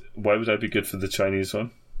good? Why would I be good for the Chinese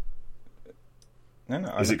one? No.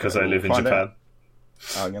 Is it because I live in Find Japan?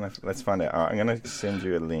 out. Let's find out. All right, I'm gonna send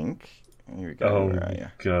you a link. Here we go. Oh Where are you?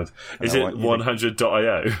 God! Is I it want you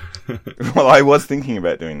 100.io? Well, I was thinking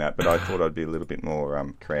about doing that, but I thought I'd be a little bit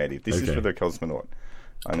more creative. This is Okay. for the Cosmonaut.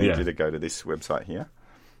 I need Yeah. you to go to this website here.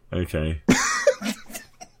 Okay.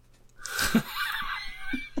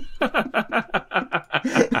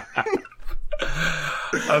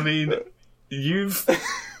 I mean, you've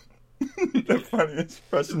The funniest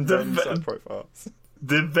Russian dating site profiles.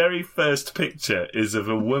 the very first picture is of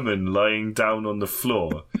a woman lying down on the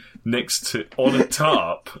floor on a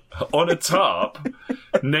tarp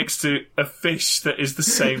next to a fish that is the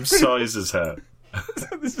same size as her.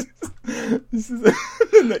 This is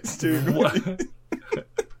the next two. What?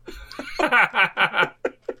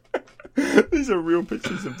 These are real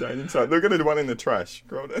pictures of dating site. They're going to do one in the trash.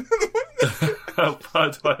 Go on. How far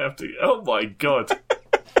do I have to? Oh my God!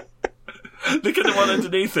 Look at the one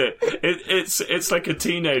underneath it. It's like a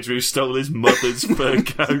teenager who stole his mother's fur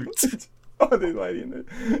coat. Oh, there's a lady in there.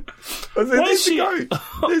 Oh, Why there's is the she- goat.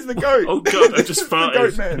 There's the goat. Oh God! I just The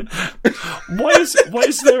goat farted. man. Why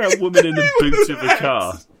is there a woman in the boot of a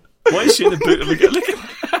car? Why is she in the boot of a car? Look at.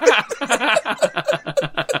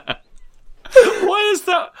 Why is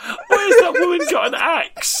that woman got an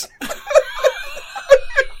axe?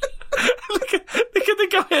 Look at the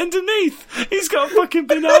guy underneath. He's got a fucking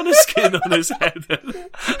banana skin on his head and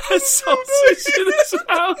a sausage in his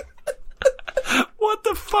mouth. What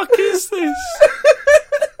the fuck is this?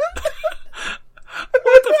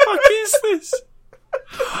 What the fuck is this?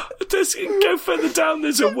 Just go further down.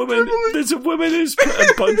 There's a woman who's put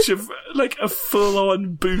a bunch of a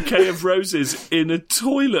full-on bouquet of roses in a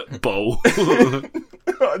toilet bowl.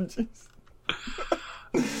 Oh, jeez.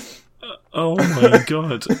 Oh my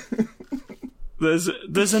God!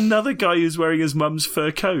 There's another guy who's wearing his mum's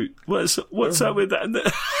fur coat. What's up with that? And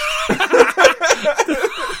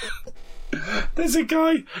There's a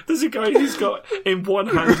guy who's got, in one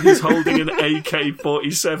hand he's holding an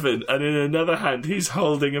AK-47 and in another hand he's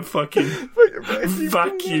holding a fucking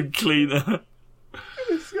vacuum cleaner.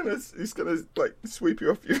 He's gonna like sweep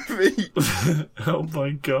you off your feet. Oh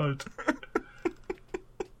my God.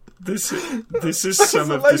 This is There's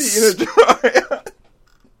some a of lady the in a dryer.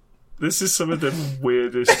 this is some of the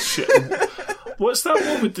weirdest shit. What's that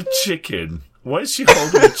one with the chicken? Why is she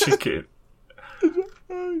holding a chicken?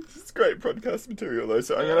 It's great podcast material though,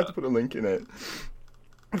 so I'm gonna have to put a link in it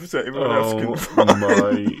so everyone else can Oh find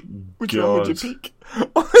my which one would you God. pick.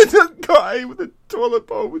 Oh, there's a guy with a toilet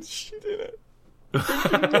bowl with shit in it.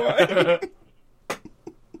 Drinking wine.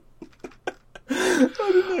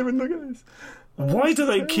 I didn't even look at this. Why do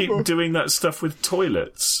they terrible. keep doing that stuff with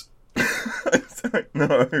toilets? I don't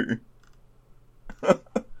know.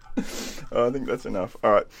 Oh, I think that's enough.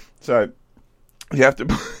 All right, so you have to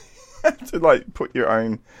put your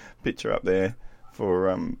own picture up there for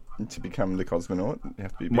to become the Cosmonaut. You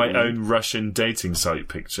have to be My big. own Russian dating site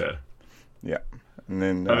picture. Yeah, and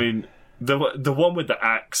then I mean, the one with the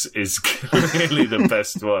axe is clearly the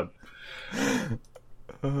best one.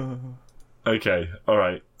 Okay, all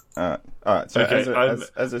right. all right. So Okay,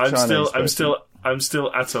 as a Chinese person, I'm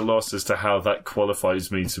still at a loss as to how that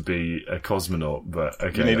qualifies me to be a cosmonaut. But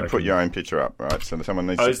okay, you need to I put can- your own picture up, right? So someone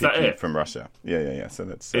needs Oh, to is that pick you it? from Russia. Yeah. So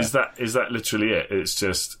that's Is that literally it? It's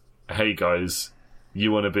just, hey guys,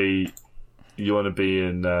 you want to be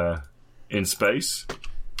in space?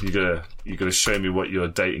 You gotta show me what your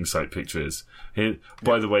dating site picture is. Here,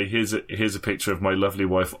 by the way, here's a picture of my lovely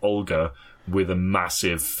wife Olga with a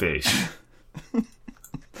massive fish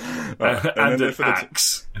Right, and then an for the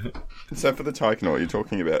axe. So for the Taikonaut, you're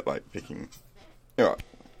talking about like picking. You know,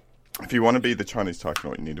 if you want to be the Chinese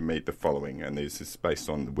Taikonaut, you need to meet the following, and this is based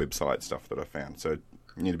on the website stuff that I found. So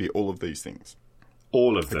you need to be all of these things,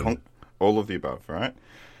 All of them, all of the above, right?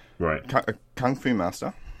 right? A kung fu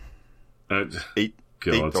master, Uh, eat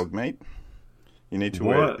God. dog meat. You need to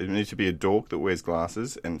What? you need to be a dork that wears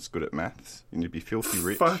glasses and is good at maths. You need to be filthy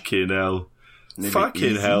rich. Fucking hell. You need to be Fucking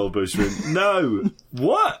easy. hell, Bushman. No.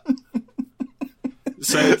 What?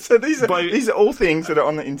 So these are all things that are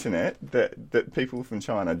on the internet that people from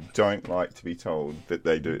China don't like to be told that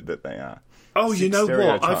they are. oh, you Six know what?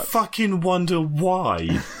 I stereotypes. fucking wonder why.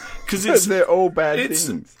 Because Because they're all bad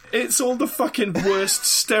things. It's all the fucking worst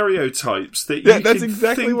stereotypes that Yeah, you that's can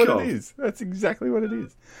exactly think what of. it is. That's exactly what it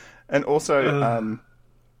is. And also,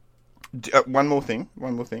 one more thing.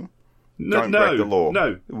 Don't break the law.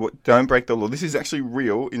 No. Don't break the law. This is actually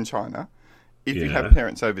real in China. If you have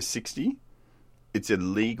parents over 60, it's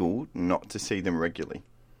illegal not to see them regularly.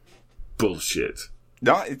 Bullshit.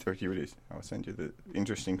 No, here it is. I'll send you the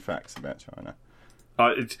interesting facts about China.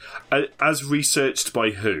 As researched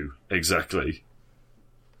by who, exactly?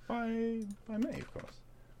 By me, of course.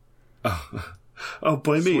 Oh,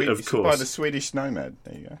 by me, of course. By the Swedish nomad.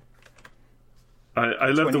 There you go. I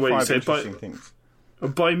love the way you say things.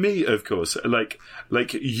 By me, of course. Like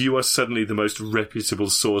you are suddenly the most reputable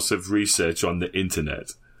source of research on the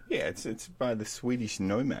internet. Yeah, it's by the Swedish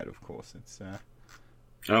nomad, of course. It's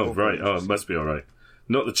oh, right. Oh, it must be all right.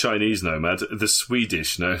 Not the Chinese nomad, the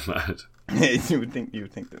Swedish nomad. you would think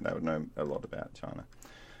that they would know a lot about China.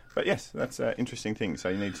 But yes, that's an interesting thing. So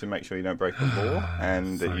you need to make sure you don't break the law,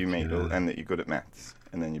 and that and that you're good at maths,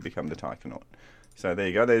 and then you become the taikonaut. So there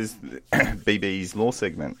you go. There's BB's law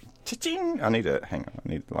segment. Cha-ching! I need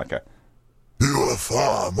like a. You are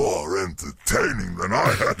far more entertaining than I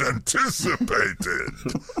had anticipated.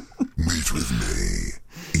 Meet with me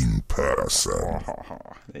in person.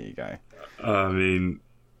 There you go. I mean,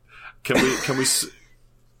 can we?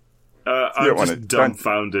 I'm just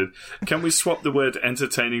dumbfounded. Can we swap the word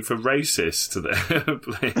entertaining for racist there,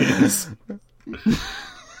 please?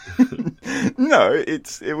 No,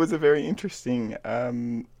 it was a very interesting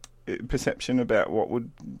perception about what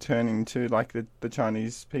would turn into like the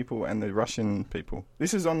Chinese people and the Russian people.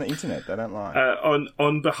 This is on the internet. They don't lie.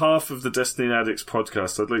 On behalf of the Destiny Addicts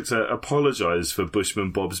podcast, I'd like to apologise for Bushman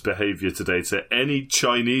Bob's behaviour today to any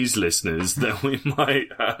Chinese listeners that we might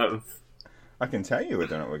have. I can tell you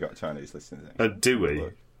whether or not we've got Chinese listeners. Do we?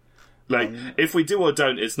 Like, if we do or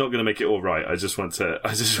don't, it's not going to make it all right. I just want to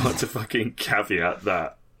fucking caveat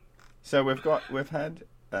that. So we've had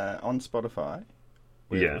on Spotify,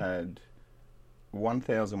 we've had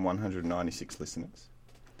 1,196 listeners.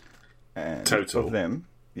 And total of them,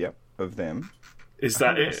 is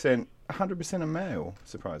that 100%, 100% are male,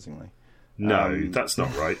 surprisingly. No, that's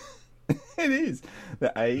not right. It is.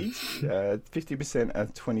 The age, 50% are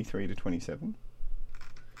 23 to 27.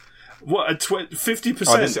 What,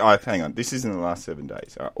 50%? Hang on. This is in the last 7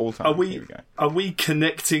 days. All time. Here we go. Are we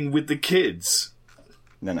connecting with the kids?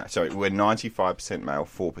 No. Sorry, we're 95% male,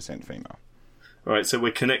 4% female. All right, so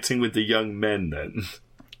we're connecting with the young men then.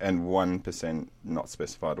 And 1% not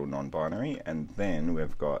specified or non-binary. And then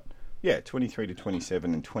we've got, 23 to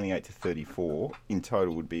 27 and 28 to 34. In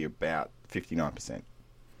total would be about 59%.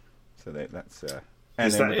 So that's... and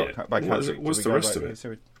is then that we've it? got by country. What's the rest of it? Is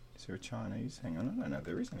there a Chinese? Hang on, I don't know.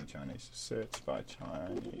 There isn't any Chinese. Search by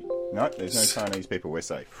Chinese. No, there's no Chinese people. We're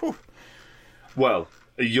safe. Whew. Well,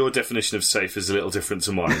 your definition of safe is a little different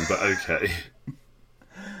to mine, but okay.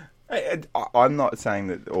 I'm not saying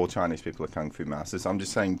that all Chinese people are kung fu masters. I'm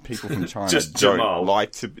just saying people from China just don't Jamal.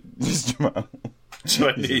 like to be... Just Jamal.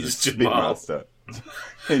 Chinese Spin Jamal. master.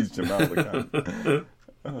 He's Jamal the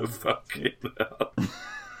kung. Fucking hell.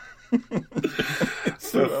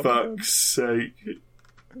 For fuck's sake.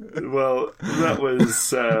 Well, that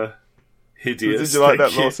was hideous. Did you like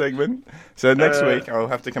Thank that law segment? So next week I'll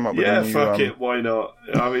have to come up with a new... fuck it, why not?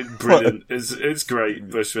 I mean, brilliant. It's great,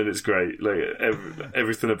 Bushman, it's great. Like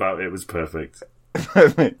everything about it was perfect.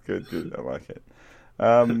 Good, I like it.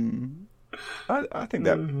 I think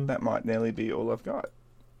that might nearly be all I've got.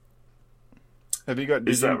 Have you got?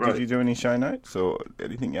 Did you do any show notes or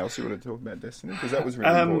anything else you want to talk about Destiny? Because that was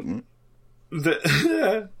really important.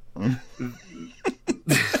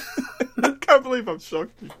 I can't believe I'm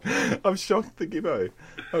shocked. I'm shocked the Gibbo.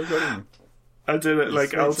 I've got him. I don't know,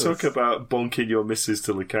 like, I'll talk about bonking your missus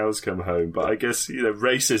till the cows come home, but I guess,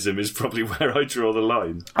 racism is probably where I draw the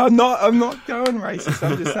line. I'm not going racist.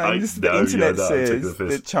 I'm just saying the internet says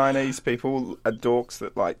that Chinese people are dorks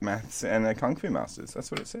that like maths and are kung fu masters. That's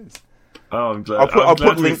what it says. Oh, I'm glad. I'll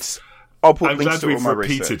put links. I'll put I'm links glad to we've all my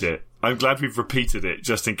repeated research. it. I'm glad we've repeated it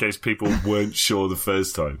just in case people weren't sure the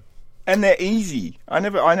first time. And they're easy. I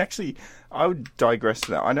would digress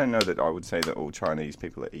to that. I don't know that I would say that all Chinese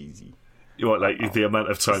people are easy. What, like the amount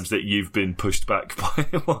of times that you've been pushed back by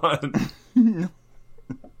one?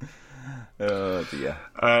 Oh dear.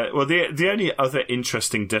 Well, the only other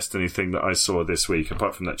interesting Destiny thing that I saw this week,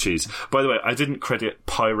 apart from that cheese, by the way, I didn't credit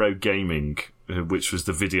Pyro Gaming, which was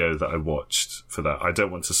the video that I watched for that. I don't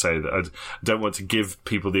want to say that. I don't want to give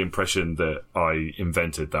people the impression that I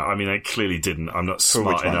invented that. I mean, I clearly didn't. I'm not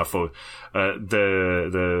smart enough. Or I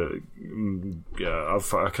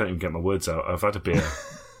can't even get my words out. I've had a beer.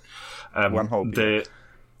 One whole beer.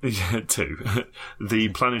 Two. The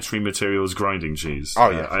Planetary Materials grinding cheese. Oh,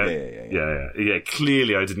 yeah. Yeah.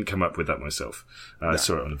 Clearly, I didn't come up with that myself. I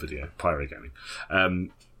saw it on a video. Pyro Gaming.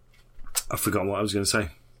 I've forgotten what I was going to say.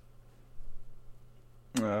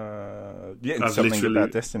 Yeah, I've something literally...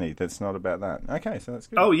 about Destiny that's not about that. Okay, so that's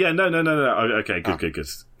good. Oh yeah, no. Okay, good.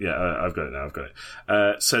 Yeah, I've got it now.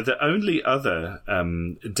 So the only other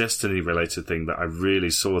Destiny-related thing that I really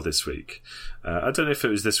saw this week, I don't know if it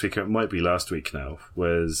was this week or it might be last week now,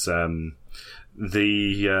 was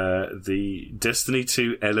the Destiny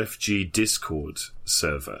 2 LFG Discord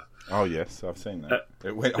server. Oh yes, I've seen that.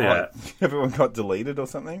 It went, yeah. Everyone got deleted or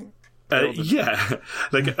something. Yeah,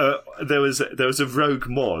 like there was a rogue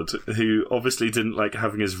mod who obviously didn't like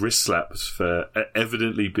having his wrist slapped for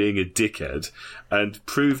evidently being a dickhead, and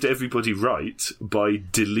proved everybody right by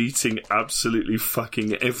deleting absolutely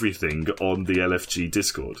fucking everything on the LFG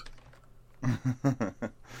Discord.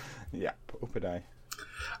 Yeah, up a day.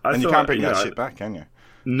 And you can't bring that shit back, can you?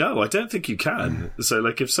 No, I don't think you can. So,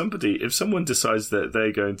 like, if someone decides that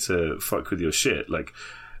they're going to fuck with your shit, like,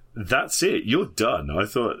 that's it. You're done. I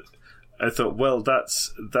thought, well,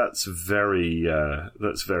 that's very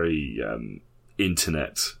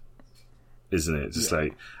internet, isn't it? Just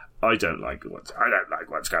like, I don't like what's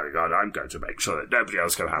going on. I'm going to make sure that nobody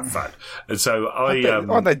else can have fun. And so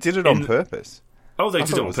they did it on purpose. Oh, they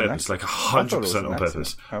did it on purpose, like 100% on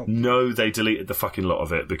purpose. Oh. No, they deleted the fucking lot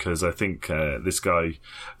of it because I think this guy,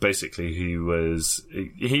 basically, he was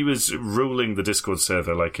ruling the Discord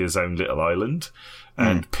server like his own little island,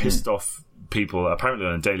 and pissed off people apparently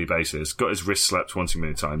on a daily basis. Got his wrist slapped one too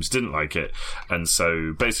many times, didn't like it, and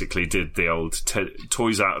so basically did the old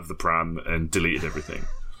toys out of the pram and deleted everything.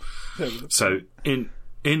 So in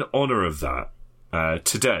honour of that,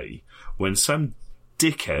 today, when some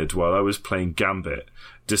dickhead, while I was playing Gambit,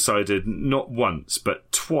 decided not once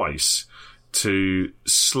but twice to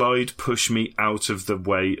slide push me out of the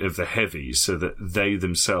way of the heavy so that they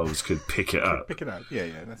themselves could pick it up. Pick it up, yeah,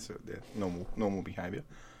 that's normal behaviour.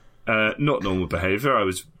 Not normal behaviour. I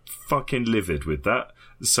was fucking livid with that.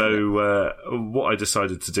 So what I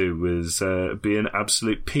decided to do was be an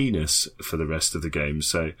absolute penis for the rest of the game.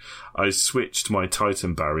 So I switched my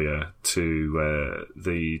Titan barrier to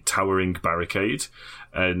the towering barricade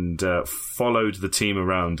and followed the team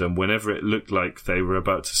around. And whenever it looked like they were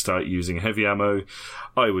about to start using heavy ammo,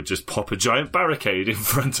 I would just pop a giant barricade in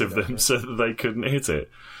front of them so that they couldn't hit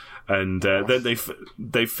it. And then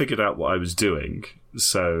they figured out what I was doing.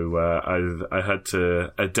 So I had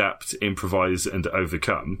to adapt, improvise, and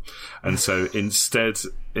overcome. And so instead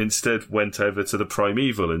went over to the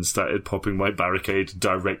Primeval and started popping my barricade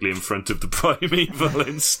directly in front of the Primeval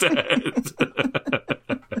instead.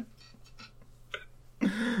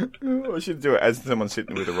 I should do it as someone's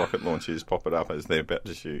sitting with a rocket launcher, just pop it up as they're about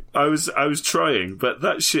to shoot. I was trying, but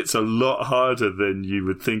that shit's a lot harder than you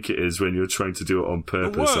would think it is when you're trying to do it on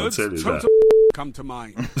purpose. I'll tell you that. Come to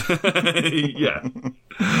mind. Yeah.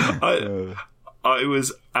 I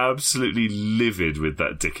was absolutely livid with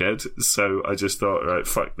that dickhead, so I just thought, right,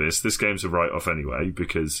 fuck this. This game's a write-off anyway,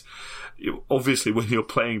 because obviously when you're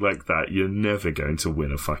playing like that, you're never going to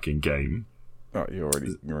win a fucking game. Oh, you're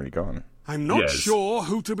already gone. I'm not sure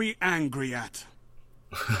who to be angry at.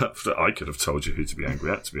 I could have told you who to be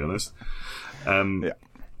angry at, to be honest. Yeah.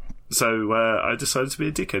 So I decided to be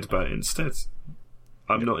a dickhead about it instead.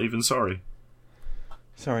 I'm not even sorry.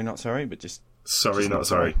 Sorry, not sorry, but just... Sorry, not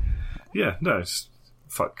sorry. Yeah, no,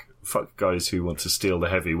 fuck guys who want to steal the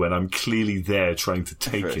heavy when I'm clearly there trying to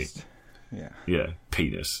take it. Yeah. Yeah,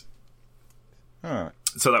 penis. Alright.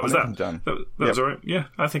 So that was that. I'm done. That was alright. Yeah,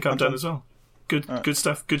 I think I'm done as well. Good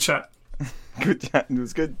stuff. Good chat. Good chat. It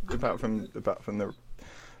was good, apart from the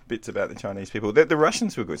bits about the Chinese people. The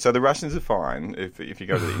Russians were good. So the Russians are fine if you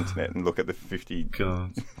go to the internet and look at the 50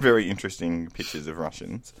 very interesting pictures of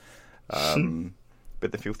Russians.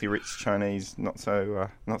 But the filthy rich Chinese, not so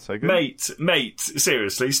good. Mate,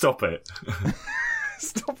 seriously, stop it.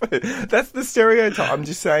 Stop it. That's the stereotype. I'm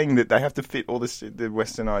just saying that they have to fit all the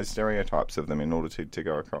westernized stereotypes of them in order to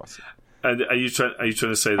go across. And are you trying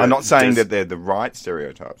to say that... I'm not saying that they're the right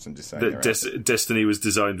stereotypes. I'm just saying that Destiny was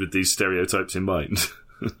designed with these stereotypes in mind.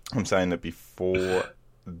 I'm saying that before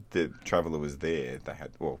the Traveller was there,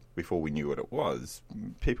 before we knew what it was,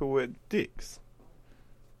 people were dicks.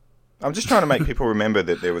 I'm just trying to make people remember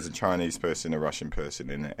that there was a Chinese person, a Russian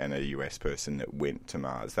person, and a US person that went to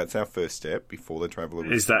Mars. That's our first step before the Traveller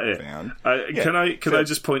was found. Can I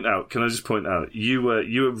just point out? You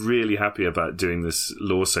were really happy about doing this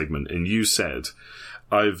lore segment, and you said,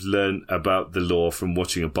 "I've learned about the lore from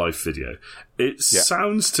watching a Bife video." It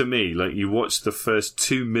sounds to me like you watched the first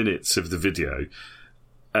 2 minutes of the video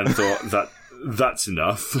and thought that's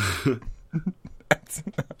enough. That's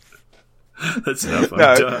enough. That's enough.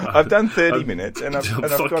 I've done 30 minutes, and I've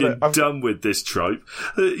fucking got done with this trope.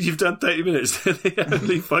 You've done 30 minutes. The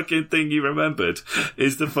only fucking thing you remembered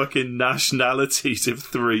is the fucking nationalities of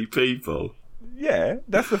 3 people. Yeah,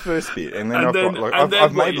 that's the first bit, and then And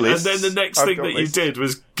I've made lists. And then the next thing that you did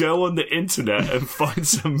was go on the internet and find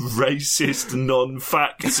some racist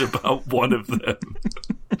non-facts about one of them.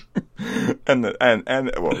 And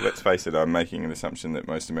well, let's face it, I'm making an assumption that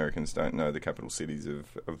most Americans don't know the capital cities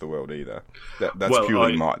of the world either. That's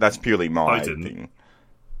purely my thing.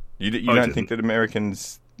 You don't think that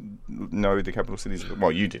Americans know the capital cities?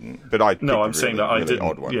 Well, you didn't, but I picked I'm saying that I really didn't.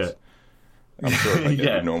 odd ones. Yeah. I'm sure if I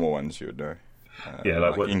get the normal ones, you would know.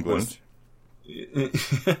 Like what, England.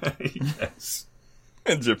 Yes.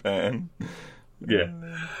 And Japan. Yeah,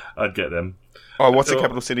 I'd get them. Oh, what's the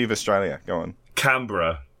capital city of Australia? Go on.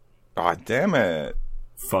 Canberra. Oh, damn it.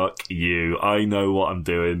 Fuck you. I know what I'm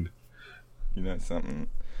doing. You know something.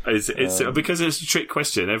 It's because it's a trick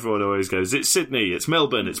question. Everyone always goes, "It's Sydney, it's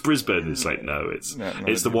Melbourne, it's Brisbane." It's like, no, it's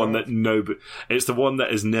the one that it's the one that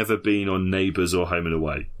has never been on Neighbours or Home and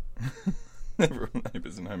Away. Never on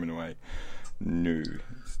Neighbours and Home and Away. No,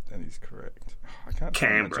 that is correct. I can't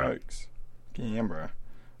find the jokes. Canberra.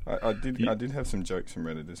 I did have some jokes from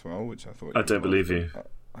Reddit as well, which I thought. I don't believe you.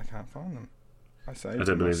 I can't find them. I saved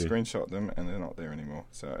them, I screenshot them, and they're not there anymore.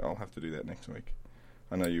 So I'll have to do that next week.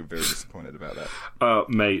 I know you're very disappointed about that.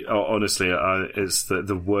 Mate, honestly, it's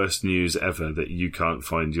the worst news ever that you can't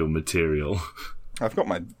find your material. I've got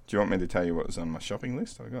do you want me to tell you what was on my shopping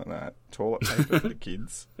list? I've got that. Toilet paper for the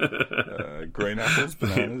kids. Green apples,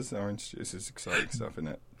 bananas, orange juice. It's exciting stuff, isn't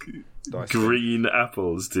it? Green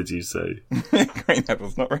apples, did you say? Green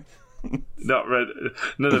apples, not red. Not red.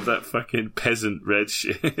 None of that fucking peasant red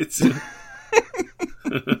shit.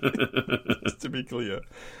 Just to be clear.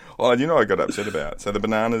 Well, you know what I got upset about? So the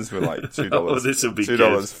bananas were like $2. Oh, this will be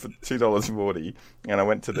 $2.40, and I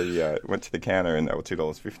went to the counter and they were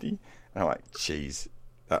 $2.50. And I'm like, geez,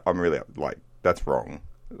 I'm really like, that's wrong.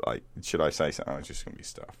 Like, should I say something? I was just going to be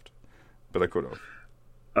stuffed, but I could have.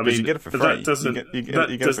 I mean, you get it for free. You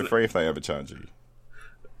get it for free if they overcharge you.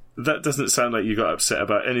 That doesn't sound like you got upset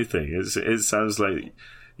about anything. It sounds like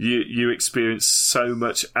you experienced so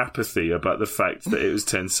much apathy about the fact that it was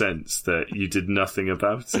 10 cents that you did nothing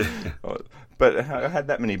about it. But I had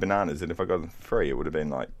that many bananas, and if I got them for free, it would have been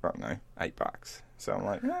like, I don't know, $8. So I'm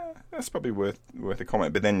like, that's probably worth a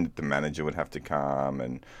comment. But then the manager would have to come,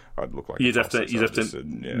 and I'd look like you'd have to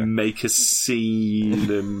make a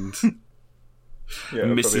scene, and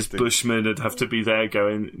Mrs. Bushman would have to be there,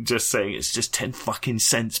 just saying, it's just 10 fucking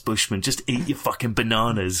cents, Bushman. Just eat your fucking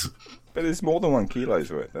bananas. But it's more than 1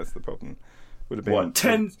 kilo's worth. That's the problem. Would have been what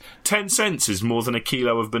 10 cents is more than a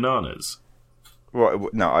kilo of bananas. Well,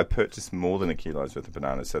 no, I purchased more than a kilo's worth of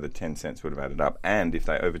bananas, so the 10 cents would have added up. And if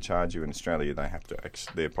they overcharge you in Australia, they have to.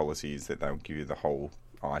 Their policy is that they'll give you the whole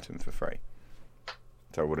item for free.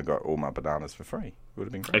 So I would have got all my bananas for free. It would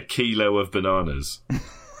have been great. A kilo of bananas.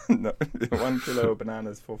 No, 1 kilo of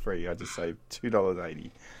bananas for free. I just saved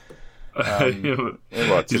 $2.80. Well, $2.40,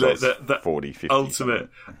 $50.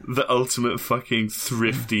 The ultimate fucking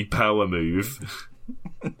thrifty power move.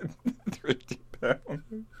 Thrifty power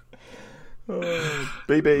move. Oh,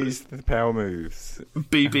 BB's the power moves.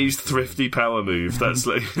 BB's thrifty power move. That's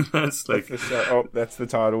the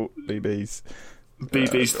title. BB's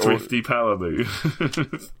thrifty power move.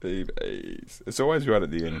 BB's. It's always right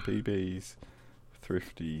at the end. BB's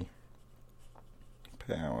thrifty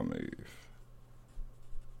power move.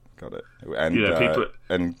 Got it.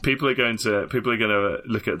 And people are going to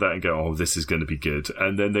look at that and go, "Oh, this is going to be good,"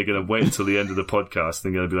 and then they're going to wait until the end of the podcast.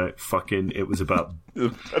 And they're going to be like, "Fucking, it was about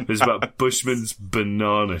Bushman's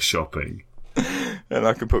banana shopping." And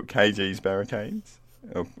I could put KG's barricades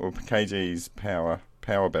or KG's power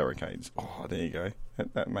barricades. Oh, there you go.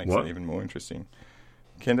 That makes it even more interesting.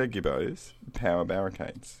 Kendo Gibbo's power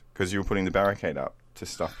barricades, because you were putting the barricade up to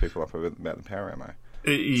stuff people up about the power ammo.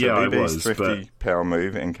 Yeah, so BB's I was. Thrifty power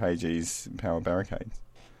move and KG's power barricades.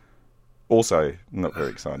 Also, not very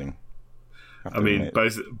exciting. I mean,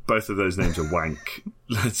 both of those names are wank.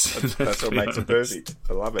 That's what makes it perfect.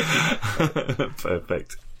 I love it.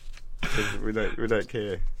 Perfect. We don't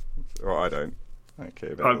care. Well, I don't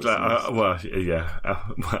care about. I'm glad.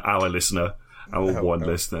 Our listener, our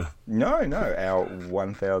listener. No, our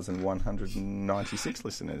 1,196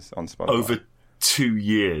 listeners on Spotify over 2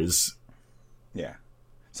 years. Yeah.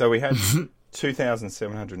 So we had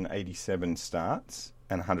 2,787 starts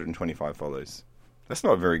and 125 follows. That's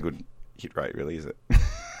not a very good hit rate, really, is it?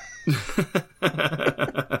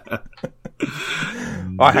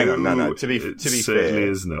 Oh, hang on, no. To be certainly fair,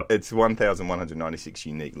 is not. it's 1,196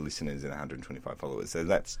 unique listeners and 125 followers, so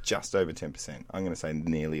that's just over 10%. I'm going to say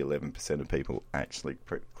nearly 11% of people actually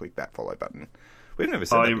click that follow button. We've never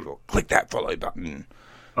said that before. Click that follow button.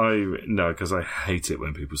 No, because I hate it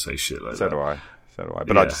when people say shit like that. So do I.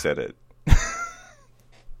 But I just said it.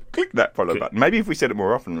 Click that follow button. Maybe if we said it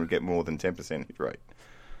more often, we'd get more than 10% hit rate.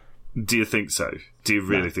 Do you think so? Do you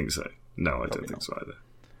really think so? No, I don't think so either.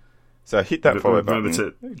 So hit that follow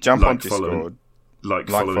button. Jump on Discord.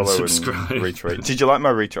 Follow, and subscribe. Retweet. Did you like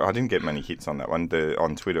my retweet? I didn't get many hits on that one.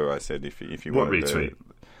 On Twitter, I said if you what wanted retweet?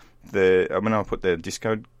 I put the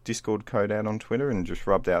Discord code out on Twitter and just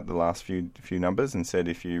rubbed out the last few numbers and said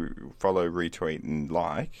if you follow, retweet, and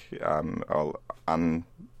like, I'll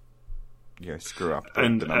screw up the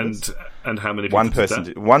numbers. And how many people did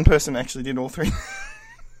that? One person actually did all three.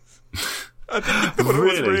 I didn't think it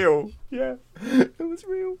was real. Yeah, it was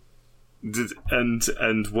real.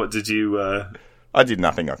 And what did you? I did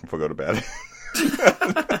nothing. I forgot about it.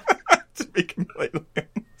 To be completely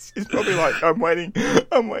honest, he's probably like, I'm waiting.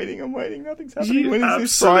 Nothing's happening. When is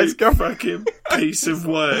this prize coming? Fucking piece of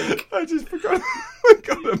work. I just forgot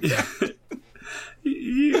about it.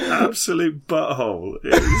 You absolute butthole.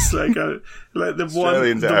 It's like the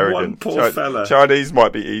Australians are arrogant. One poor fella. Chinese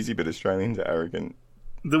might be easy, but Australians are arrogant.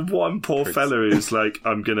 The one poor fella is like,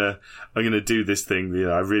 I'm gonna do this thing.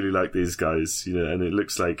 I really like these guys. And it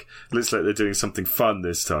looks like they're doing something fun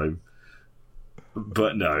this time.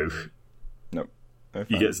 But no. Nope. No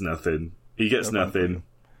he gets nothing. He gets nothing.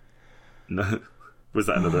 No. Was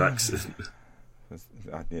that another accident?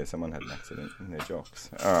 Yeah, someone had an accident in their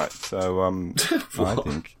jocks. All right, so I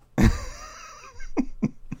think.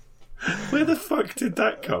 Where the fuck did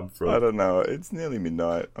that come from? I don't know. It's nearly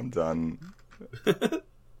midnight. I'm done.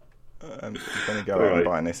 I'm going to go out and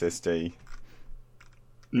buy an SSD.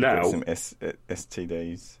 Now? Some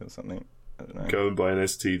STDs or something. I don't know. Go and buy an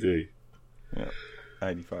STD. Yeah.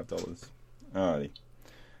 $85. Alrighty.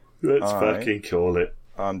 Let's fucking call it.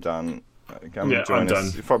 I'm done. I'm done.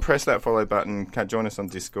 If I press that follow button, join us on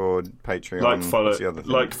Discord, Patreon,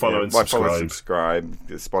 like, follow, and subscribe,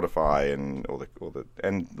 Spotify, and all the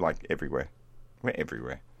and like everywhere. We're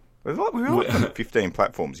everywhere. We're on 15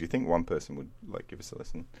 platforms. You think one person would give us a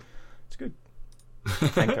listen? It's good.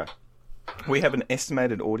 Anchor. We have an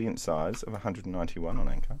estimated audience size of 191 on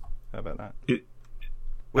Anchor. How about that?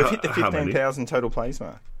 We've hit the 15,000 total plays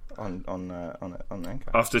mark on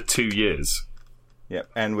Anchor after 2 years. Yep,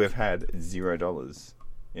 and we've had $0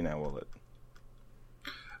 in our wallet.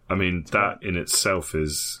 I mean, that in itself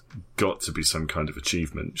has got to be some kind of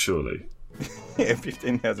achievement, surely. Yeah,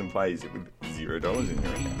 15,000 plays with $0 in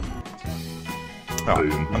your account.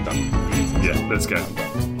 Boom. I'm done. Yeah, let's go.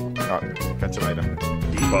 Alright, catch you later.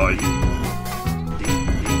 Bye.